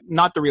Shopify,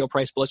 not the real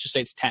price, but let's just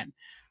say it's 10,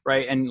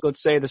 right? And let's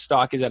say the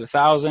stock is at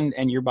 1,000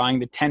 and you're buying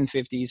the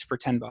 1050s for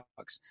 $10.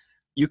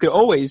 You could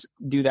always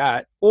do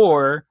that,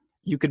 or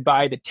you could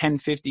buy the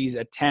 1050s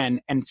at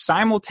 10 and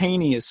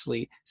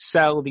simultaneously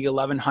sell the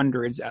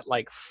 1100s at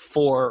like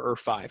 4 or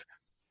 5.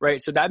 Right.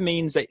 So that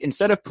means that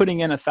instead of putting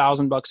in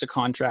 $1,000 a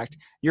contract,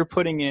 you're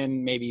putting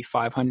in maybe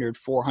 $500,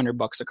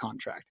 $400 a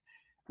contract.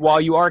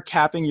 While you are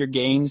capping your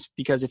gains,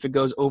 because if it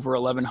goes over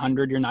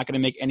 1,100, you're not going to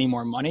make any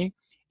more money.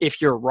 If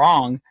you're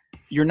wrong,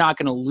 you're not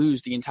going to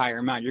lose the entire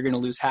amount. You're going to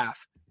lose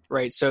half.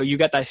 Right. So you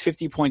got that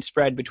 50-point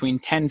spread between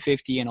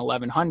 1050 and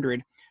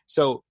 1,100.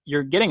 So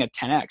you're getting a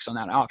 10x on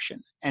that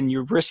option and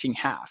you're risking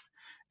half.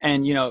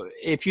 And,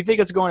 if you think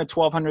it's going to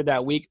 1,200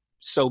 that week,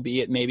 so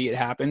be it. Maybe it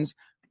happens.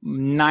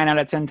 9 out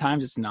of 10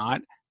 times it's not.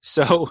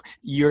 So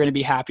you're going to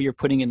be happy you're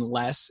putting in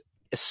less,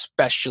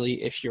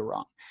 especially if you're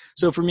wrong.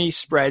 So for me,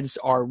 spreads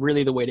are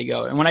really the way to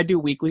go. And when I do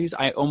weeklies,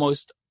 I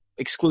almost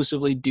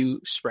exclusively do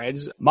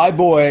spreads. My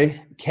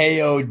boy,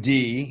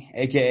 KOD,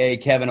 aka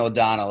Kevin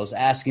O'Donnell, is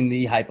asking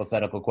the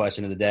hypothetical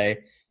question of the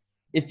day.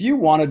 If you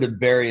wanted to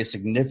bury a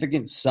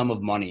significant sum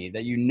of money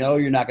that you know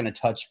you're not going to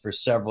touch for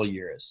several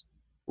years,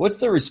 what's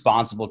the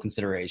responsible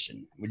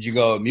consideration? Would you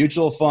go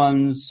mutual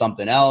funds,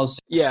 something else?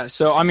 Yeah.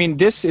 So, I mean,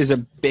 this is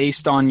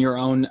based on your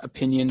own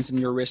opinions and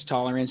your risk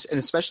tolerance, and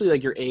especially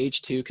like your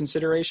age too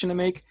consideration to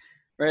make,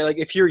 right? Like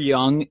if you're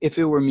young, if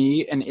it were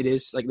me and it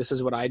is like, this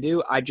is what I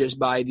do, I just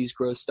buy these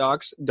growth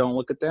stocks, don't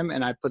look at them,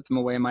 and I put them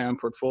away in my own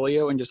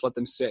portfolio and just let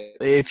them sit.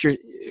 If you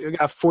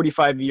got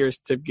 45 years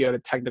to go to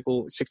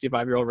technical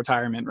 65-year-old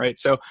retirement, right?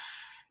 So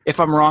if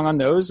I'm wrong on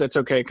those, that's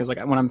okay. Because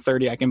like when I'm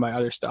 30, I can buy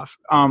other stuff.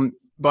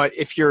 But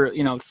if you're,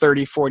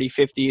 30, 40,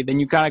 50, then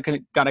you got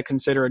to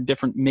consider a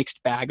different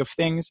mixed bag of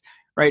things,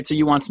 right? So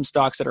you want some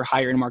stocks that are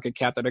higher in market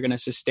cap that are going to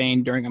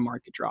sustain during a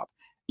market drop.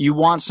 You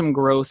want some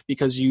growth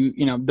because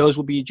those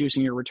will be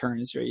juicing your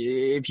returns. Right?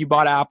 If you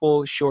bought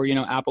Apple, sure,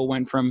 Apple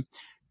went from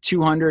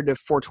 200 to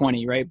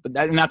 420, right? But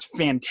that's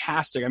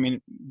fantastic. I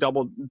mean,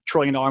 double $1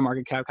 trillion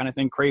market cap kind of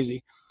thing,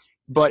 crazy.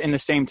 But in the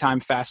same time,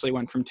 Fastly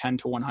went from 10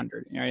 to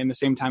 100. Right? In the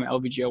same time,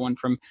 LVGO went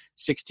from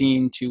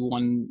 16 to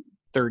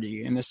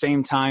 130. In the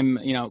same time,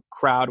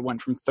 Crowd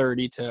went from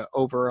 30 to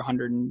over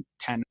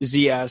 110.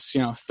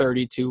 ZS,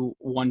 30 to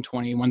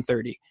 120,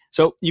 130.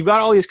 So you've got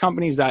all these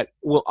companies that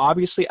will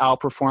obviously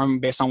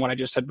outperform based on what I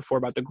just said before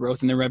about the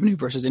growth in the revenue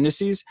versus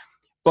indices.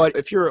 But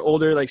if you're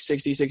older, like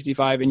 60,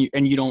 65,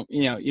 and you don't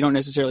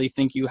necessarily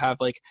think you have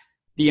like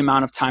the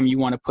amount of time you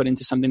want to put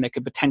into something that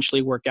could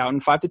potentially work out in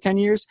 5 to 10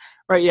 years,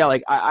 right? Yeah,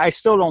 like I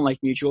still don't like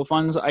mutual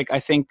funds. I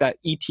think that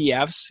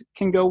ETFs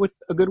can go with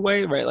a good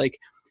way, right? Like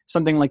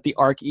something like the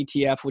ARK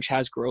ETF, which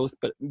has growth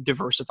but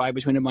diversified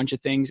between a bunch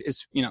of things,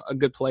 is a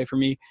good play for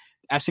me.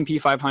 S&P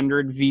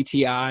 500,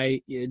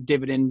 VTI,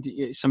 dividend,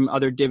 some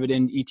other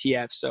dividend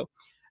ETFs. So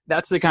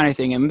that's the kind of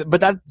thing.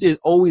 But that is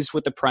always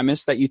with the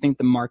premise that you think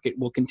the market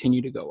will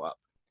continue to go up.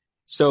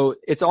 So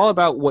it's all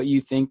about what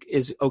you think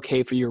is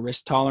okay for your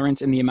risk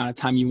tolerance and the amount of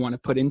time you want to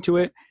put into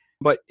it.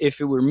 But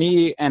if it were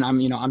me and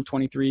I'm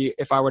 23,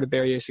 if I were to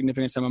bury a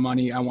significant sum of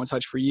money I won't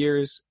touch for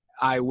years,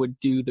 I would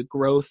do the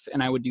growth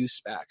and I would do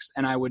SPACs,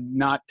 and I would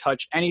not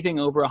touch anything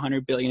over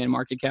 100 billion in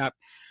market cap.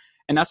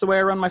 And that's the way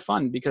I run my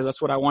fund, because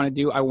that's what I want to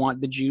do. I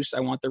want the juice, I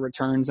want the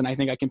returns, and I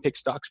think I can pick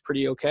stocks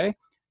pretty okay.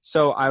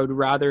 So I would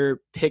rather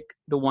pick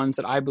the ones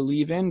that I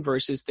believe in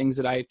versus things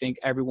that I think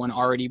everyone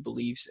already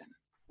believes in.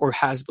 or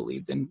has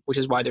believed in, which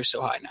is why they're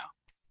so high now.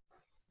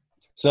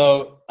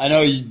 So I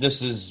know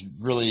this is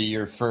really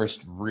your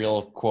first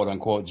real quote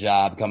unquote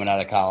job coming out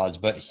of college,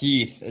 but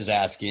Heath is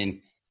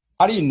asking,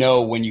 how do you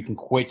know when you can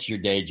quit your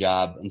day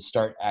job and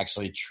start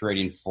actually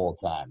trading full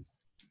time?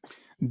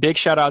 Big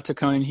shout out to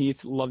Conan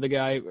Heath. Love the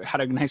guy.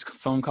 Had a nice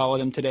phone call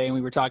with him today, and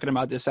we were talking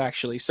about this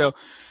actually. So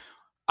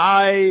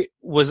I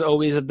was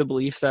always of the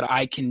belief that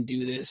I can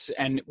do this,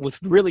 and with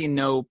really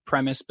no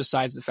premise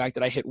besides the fact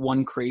that I hit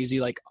one crazy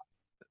like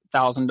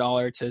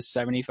 $1,000 to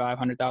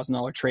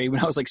 $7,500 trade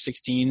when I was like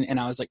 16, and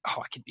I was like, oh,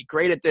 I could be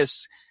great at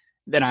this.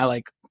 Then I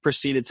like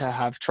proceeded to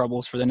have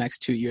troubles for the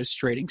next 2 years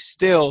trading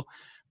still.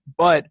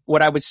 But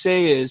what I would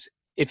say is,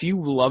 if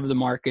you love the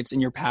markets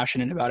and you're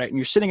passionate about it, and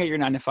you're sitting at your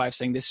 9 to 5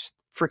 saying this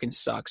freaking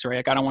sucks, right?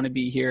 Like, I don't want to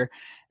be here.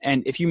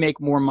 And if you make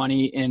more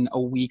money in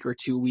a week or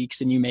 2 weeks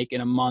than you make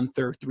in a month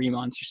or 3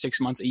 months or 6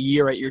 months, a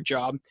year at your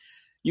job,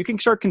 you can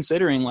start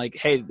considering like,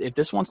 hey,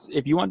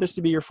 if you want this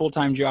to be your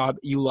full-time job,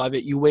 you love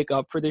it, you wake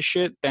up for this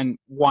shit, then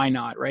why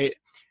not, right?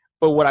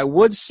 But what I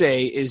would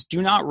say is,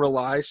 do not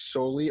rely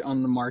solely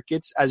on the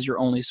markets as your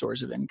only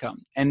source of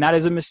income. And that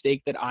is a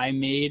mistake that I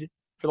made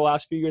for the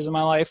last few years of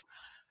my life.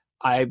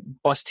 I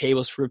bust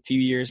tables for a few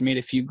years, made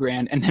a few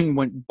grand, and then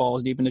went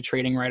balls deep into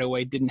trading right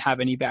away. Didn't have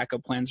any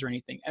backup plans or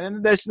anything.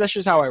 And that's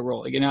just how I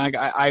roll. You know,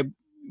 I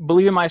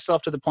believe in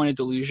myself to the point of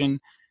delusion,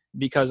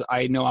 because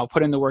I know I'll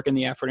put in the work and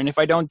the effort. And if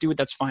I don't do it,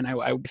 that's fine.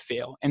 I would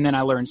fail. And then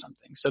I learn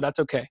something. So that's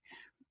okay.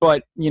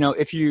 But, you know,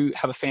 if you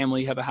have a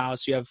family, you have a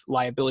house, you have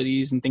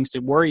liabilities and things to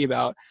worry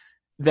about,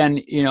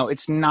 then, you know,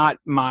 it's not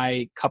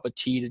my cup of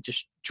tea to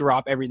just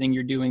drop everything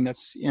you're doing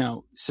that's, you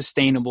know,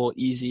 sustainable,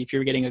 easy. If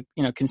you're getting a,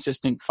 you know,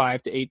 consistent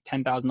 $5,000 to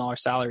 $10,000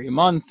 salary a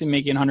month and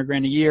making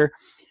 $100,000 a year,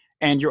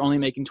 and you're only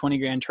making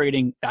 $20,000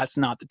 trading, that's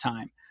not the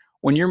time.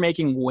 When you're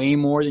making way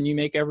more than you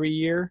make every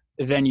year,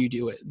 then you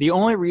do it. The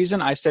only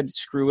reason I said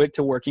screw it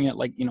to working at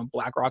like, you know,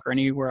 BlackRock or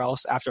anywhere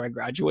else after I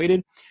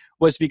graduated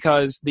was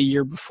because the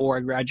year before I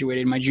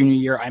graduated, my junior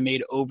year, I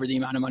made over the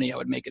amount of money I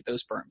would make at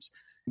those firms.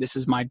 This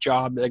is my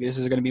job. Like, this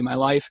is going to be my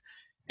life.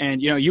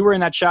 And, you know, you were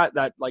in that chat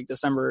that like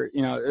December,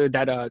 you know,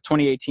 that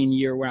 2018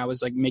 year when I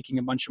was like making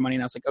a bunch of money,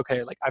 and I was like,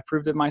 okay, like I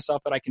proved to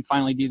myself that I can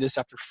finally do this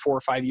after 4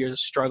 or 5 years of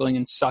struggling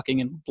and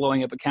sucking and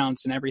blowing up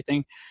accounts and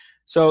everything.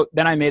 So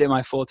then I made it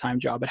my full-time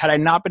job. But had I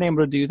not been able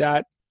to do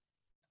that,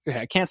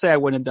 I can't say I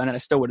wouldn't have done it. I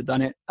still would have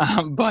done it.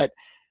 But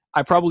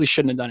I probably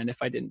shouldn't have done it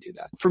if I didn't do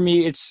that. For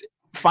me, it's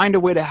find a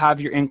way to have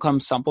your income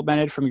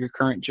supplemented from your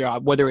current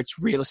job, whether it's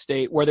real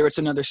estate, whether it's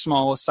another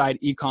small side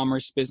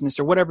e-commerce business,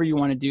 or whatever you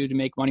want to do to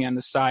make money on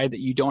the side that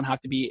you don't have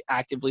to be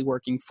actively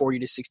working 40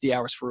 to 60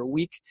 hours for a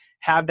week.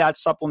 Have that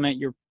supplement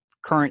your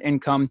current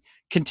income.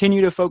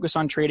 Continue to focus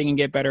on trading and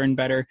get better and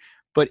better.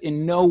 But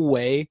in no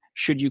way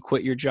should you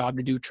quit your job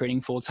to do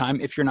trading full time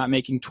if you're not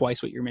making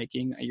twice what you're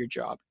making at your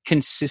job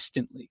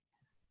consistently.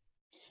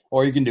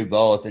 Or you can do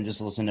both and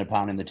just listen to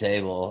Pounding the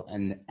Table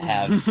and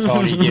have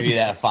Tony give you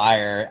that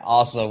fire,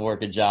 also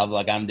work a job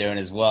like I'm doing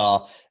as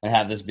well, and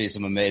have this be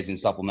some amazing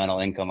supplemental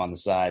income on the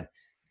side.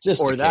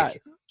 Just or to that.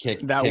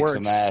 kick Works.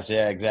 some ass.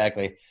 Yeah,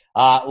 exactly.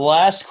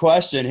 Last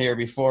question here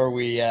before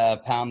we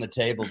pound the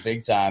table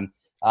big time.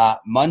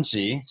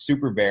 Munchie,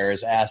 Super Bear,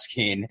 is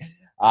asking,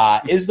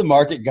 is the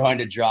market going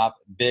to drop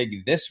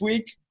big this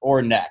week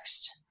or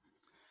next?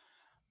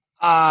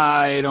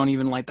 I don't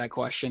even like that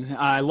question.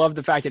 I love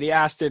the fact that he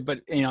asked it,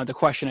 but you know, the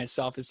question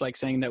itself is like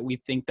saying that we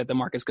think that the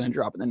market's going to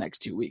drop in the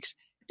next 2 weeks.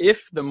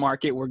 If the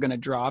market were going to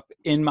drop,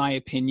 in my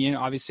opinion,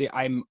 obviously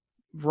I'm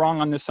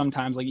wrong on this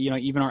sometimes. Like, you know,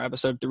 even our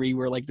episode 3,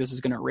 we're like, this is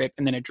going to rip,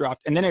 and then it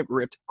dropped, and then it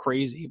ripped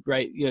crazy,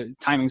 right? You know,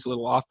 timing's a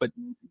little off, but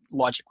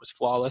logic was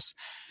flawless.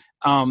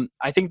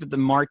 I think that the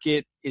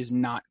market is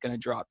not going to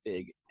drop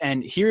big.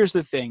 And here's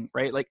the thing,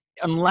 right? Like,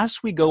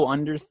 unless we go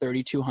under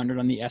 3,200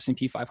 on the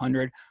S&P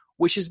 500,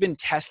 which has been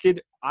tested,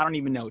 I don't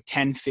even know,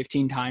 10,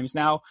 15 times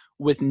now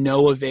with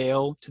no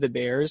avail to the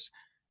bears,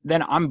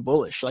 then I'm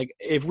bullish. Like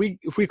if we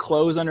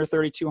close under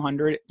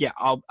 3,200, yeah,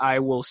 I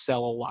will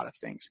sell a lot of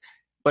things.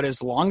 But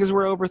as long as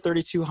we're over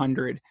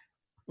 3,200,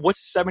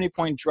 what's a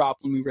 70-point drop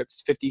when we ripped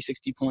 50,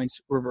 60 points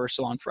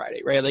reversal on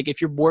Friday, right? Like if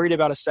you're worried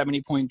about a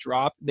 70-point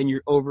drop, then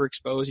you're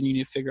overexposed and you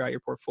need to figure out your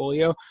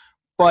portfolio.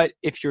 But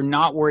if you're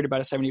not worried about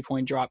a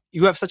 70-point drop,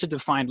 you have such a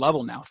defined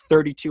level now.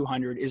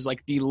 3,200 is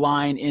like the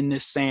line in the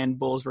sand,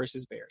 bulls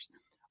versus bears.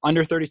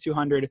 Under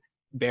 3,200,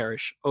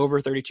 bearish. Over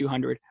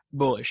 3,200,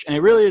 bullish. And it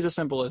really is as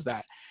simple as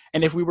that.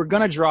 And if we were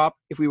going to drop,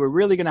 if we were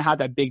really going to have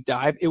that big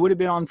dive, it would have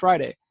been on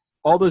Friday.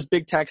 All those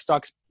big tech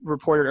stocks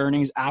reported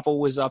earnings. Apple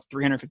was up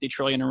 350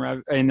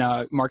 trillion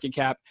in market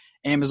cap.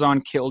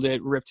 Amazon killed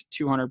it, ripped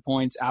 200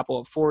 points. Apple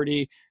up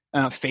 40.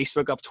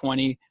 Facebook up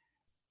 20.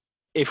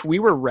 If we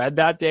were red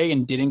that day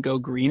and didn't go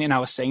green, and I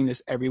was saying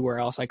this everywhere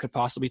else I could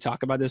possibly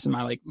talk about this in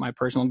my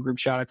personal group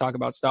chat, I talk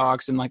about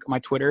stocks and like my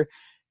Twitter.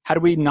 Had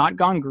we not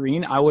gone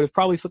green, I would have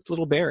probably flipped a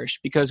little bearish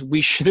because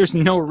there's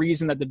no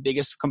reason that the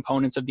biggest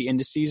components of the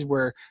indices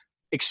were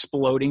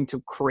exploding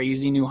to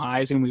crazy new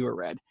highs and we were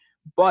red.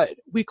 But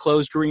we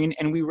closed green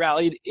and we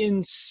rallied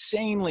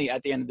insanely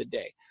at the end of the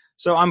day.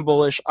 So I'm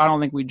bullish. I don't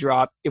think we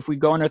drop. If we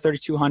go under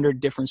 3,200,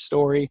 different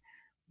story.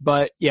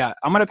 But yeah,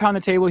 I'm going to pound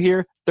the table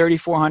here.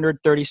 3,400,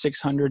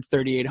 3,600,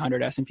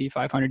 3,800 S&P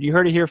 500. You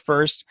heard it here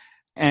first.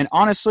 And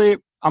honestly,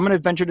 I'm going to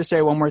venture to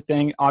say one more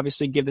thing.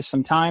 Obviously, give this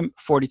some time.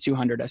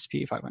 4,200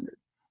 S&P 500.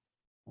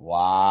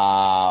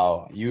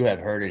 Wow. You have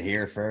heard it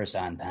here first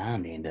on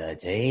Pounding the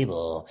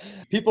Table.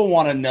 People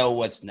want to know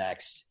what's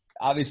next.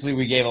 Obviously,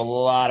 we gave a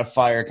lot of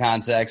fire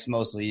context,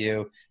 mostly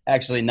you.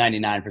 Actually,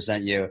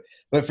 99% you.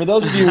 But for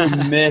those of you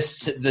who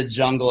missed the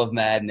jungle of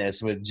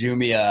madness with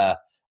Jumia,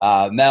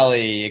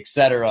 Melly,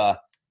 etc.,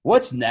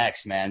 what's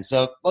next, man?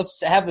 So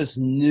let's have this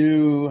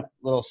new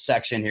little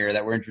section here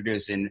that we're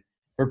introducing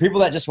for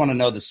people that just want to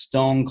know the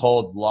stone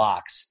cold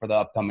locks for the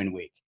upcoming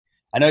week.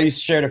 I know you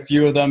shared a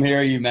few of them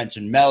here. You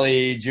mentioned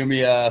Melly,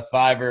 Jumia,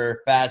 Fiverr,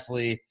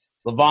 Fastly,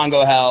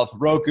 Livongo Health,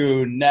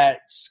 Roku,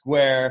 Net,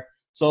 Square.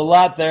 So a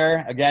lot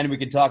there. Again, we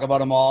could talk about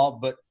them all,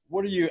 but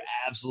what are you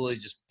absolutely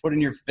just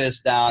putting your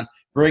fist down,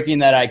 breaking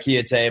that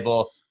IKEA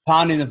table,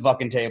 pounding the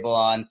fucking table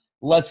on?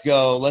 Let's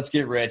go. Let's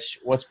get rich.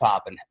 What's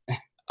popping?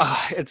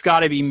 It's got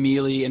to be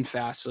Mealy and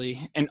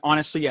Fastly. And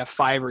honestly, yeah,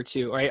 Fiverr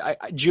too, right?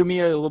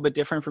 Jumia a little bit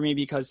different for me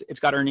because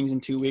it's got earnings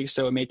in 2 weeks,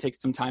 so it may take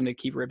some time to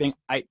keep ripping.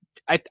 I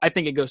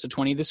think it goes to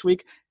 20 this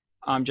week,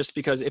 just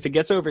because if it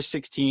gets over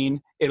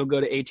 16, it'll go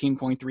to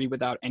 18.3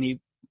 without any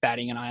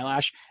batting an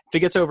eyelash. If it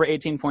gets over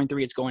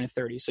 18.3, it's going to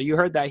 30. So you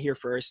heard that here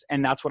first,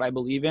 and that's what I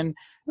believe in.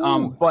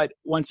 But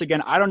once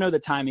again, I don't know the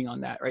timing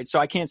on that, right? So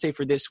I can't say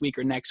for this week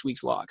or next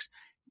week's locks.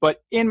 But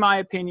in my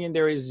opinion,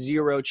 there is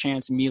zero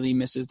chance Mealy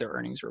misses their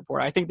earnings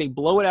report. I think they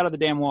blow it out of the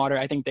damn water.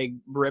 I think they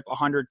rip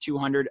 100,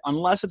 200,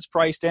 unless it's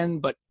priced in.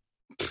 But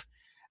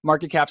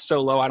market cap's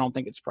so low, I don't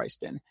think it's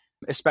priced in.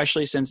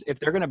 Especially since if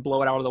they're going to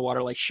blow it out of the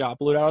water like Shop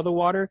blew it out of the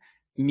water,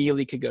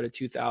 Mealy could go to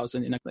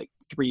 2,000 in like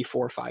 3,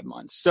 4, 5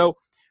 months. So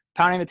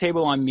pounding the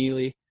table on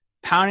Mealy,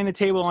 pounding the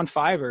table on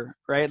Fiverr,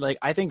 right? Like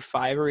I think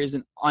Fiverr is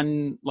an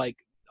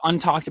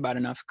untalked about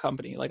enough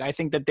company. Like I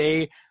think that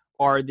they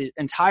are the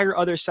entire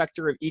other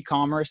sector of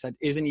e-commerce that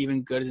isn't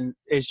even good and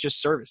is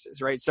just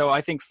services, right? So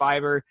I think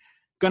Fiverr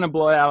going to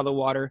blow it out of the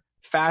water.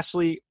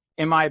 Fastly,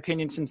 in my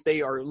opinion, since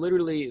they are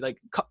literally like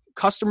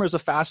customers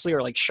of Fastly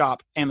are like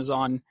Shop,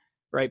 Amazon,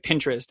 right,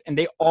 Pinterest, and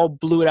they all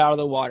blew it out of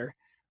the water,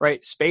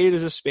 right? Spade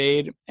is a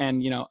spade,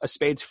 and a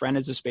spade's friend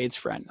is a spade's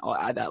friend. I'll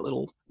add that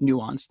little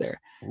nuance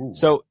there. Ooh.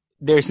 So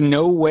there's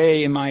no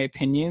way, in my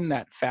opinion,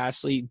 that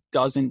Fastly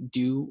doesn't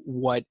do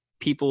what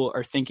people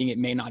are thinking it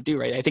may not do,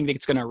 right? I think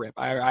it's going to rip.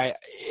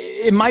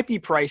 It might be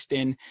priced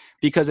in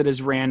because it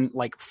has ran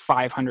like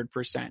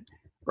 500%,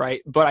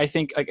 right? But I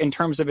think in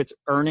terms of its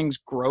earnings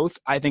growth,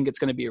 I think it's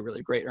going to be a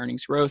really great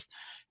earnings growth.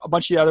 A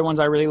bunch of the other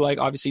ones I really like,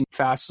 obviously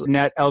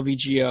Fastnet,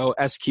 LVGO,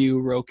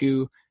 SQ,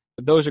 Roku,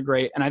 those are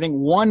great. And I think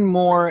one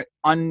more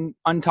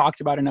untalked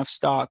about enough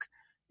stock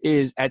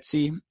is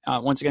Etsy.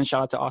 Once again,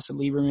 shout out to Austin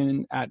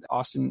Lieberman at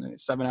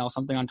Austin7L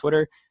something on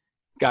Twitter.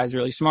 Guy's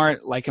really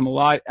smart, like him a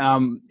lot.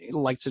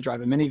 Likes to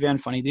drive a minivan,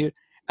 funny dude.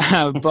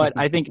 But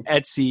I think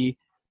Etsy,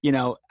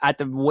 at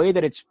the way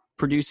that it's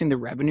producing the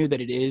revenue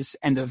that it is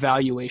and the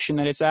valuation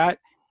that it's at,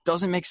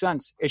 doesn't make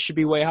sense. It should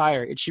be way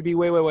higher. It should be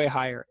way, way, way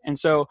higher. And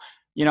so,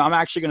 I'm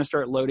actually going to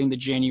start loading the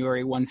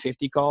January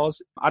 150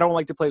 calls. I don't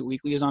like to play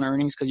weeklies on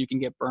earnings because you can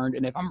get burned.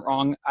 And if I'm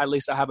wrong, at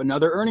least I have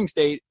another earnings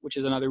date, which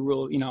is another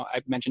rule,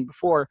 I've mentioned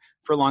before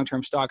for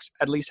long-term stocks,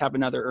 at least have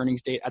another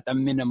earnings date at the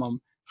minimum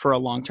for a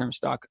long-term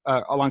stock,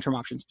 a long-term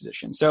options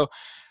position. So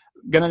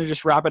going to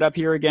just wrap it up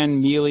here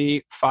again,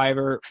 Mealy,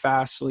 Fiverr,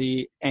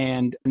 Fastly,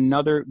 and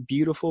another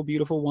beautiful,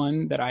 beautiful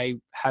one that I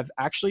have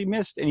actually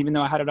missed. And even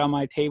though I had it on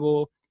my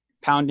table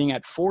pounding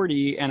at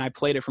 40 and I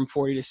played it from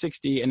 40 to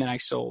 60 and then I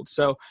sold.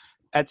 So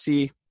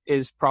Etsy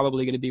is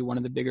probably going to be one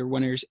of the bigger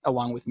winners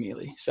along with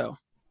Mealy. So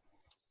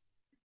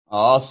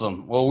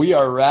awesome. Well, we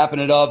are wrapping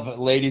it up,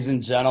 ladies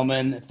and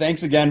gentlemen.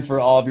 Thanks again for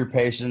all of your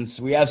patience.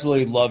 We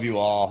absolutely love you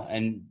all.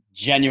 And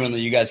genuinely,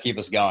 you guys keep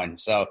us going.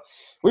 So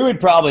we would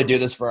probably do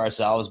this for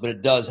ourselves, but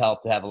it does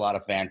help to have a lot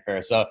of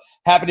fanfare. So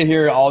happy to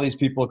hear all these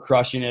people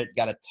crushing it.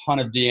 Got a ton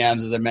of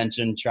DMs, as I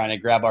mentioned, trying to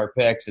grab our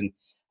picks. And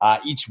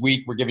each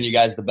week we're giving you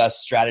guys the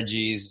best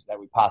strategies that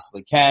we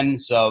possibly can.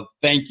 So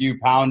thank you,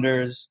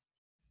 Pounders.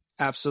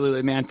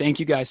 Absolutely, man. Thank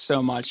you guys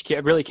so much. I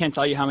really can't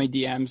tell you how many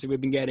DMs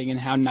we've been getting and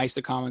how nice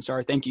the comments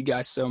are. Thank you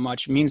guys so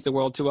much. It means the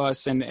world to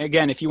us. And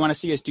again, if you want to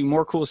see us do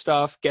more cool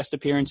stuff, guest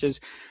appearances,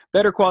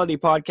 better quality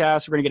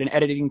podcasts, we're going to get an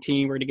editing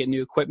team. We're going to get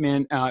new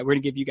equipment. We're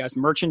going to give you guys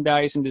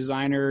merchandise and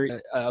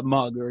designer, a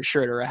mug or a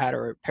shirt or a hat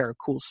or a pair of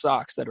cool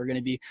socks that are going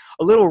to be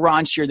a little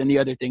raunchier than the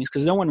other things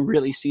because no one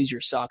really sees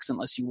your socks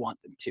unless you want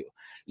them to.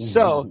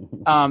 So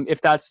if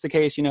that's the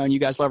case, and you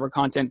guys love our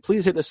content,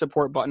 please hit the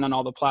support button on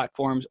all the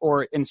platforms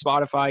or in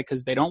Spotify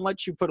because they don't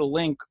let you put a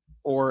link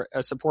or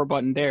a support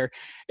button there.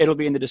 It'll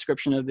be in the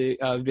description of the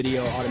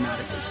video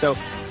automatically. So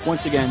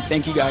once again,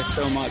 thank you guys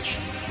so much.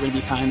 We're going to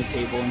be pounding the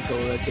table until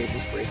the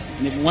tables break.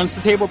 And once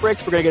the table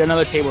breaks, we're going to get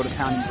another table to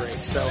pound and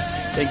break. So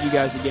thank you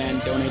guys again.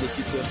 Donate if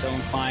you feel so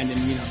inclined.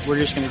 And, we're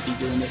just going to be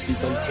doing this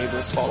until the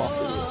tables fall off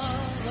the wheels.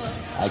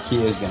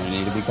 IKEA is going to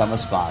need to become a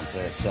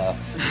sponsor. So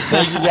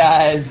thank you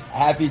guys.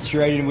 Happy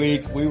trading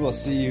week. We will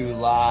see you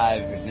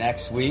live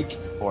next week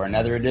for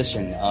another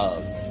edition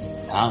of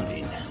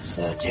Pounding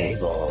the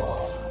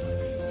Table.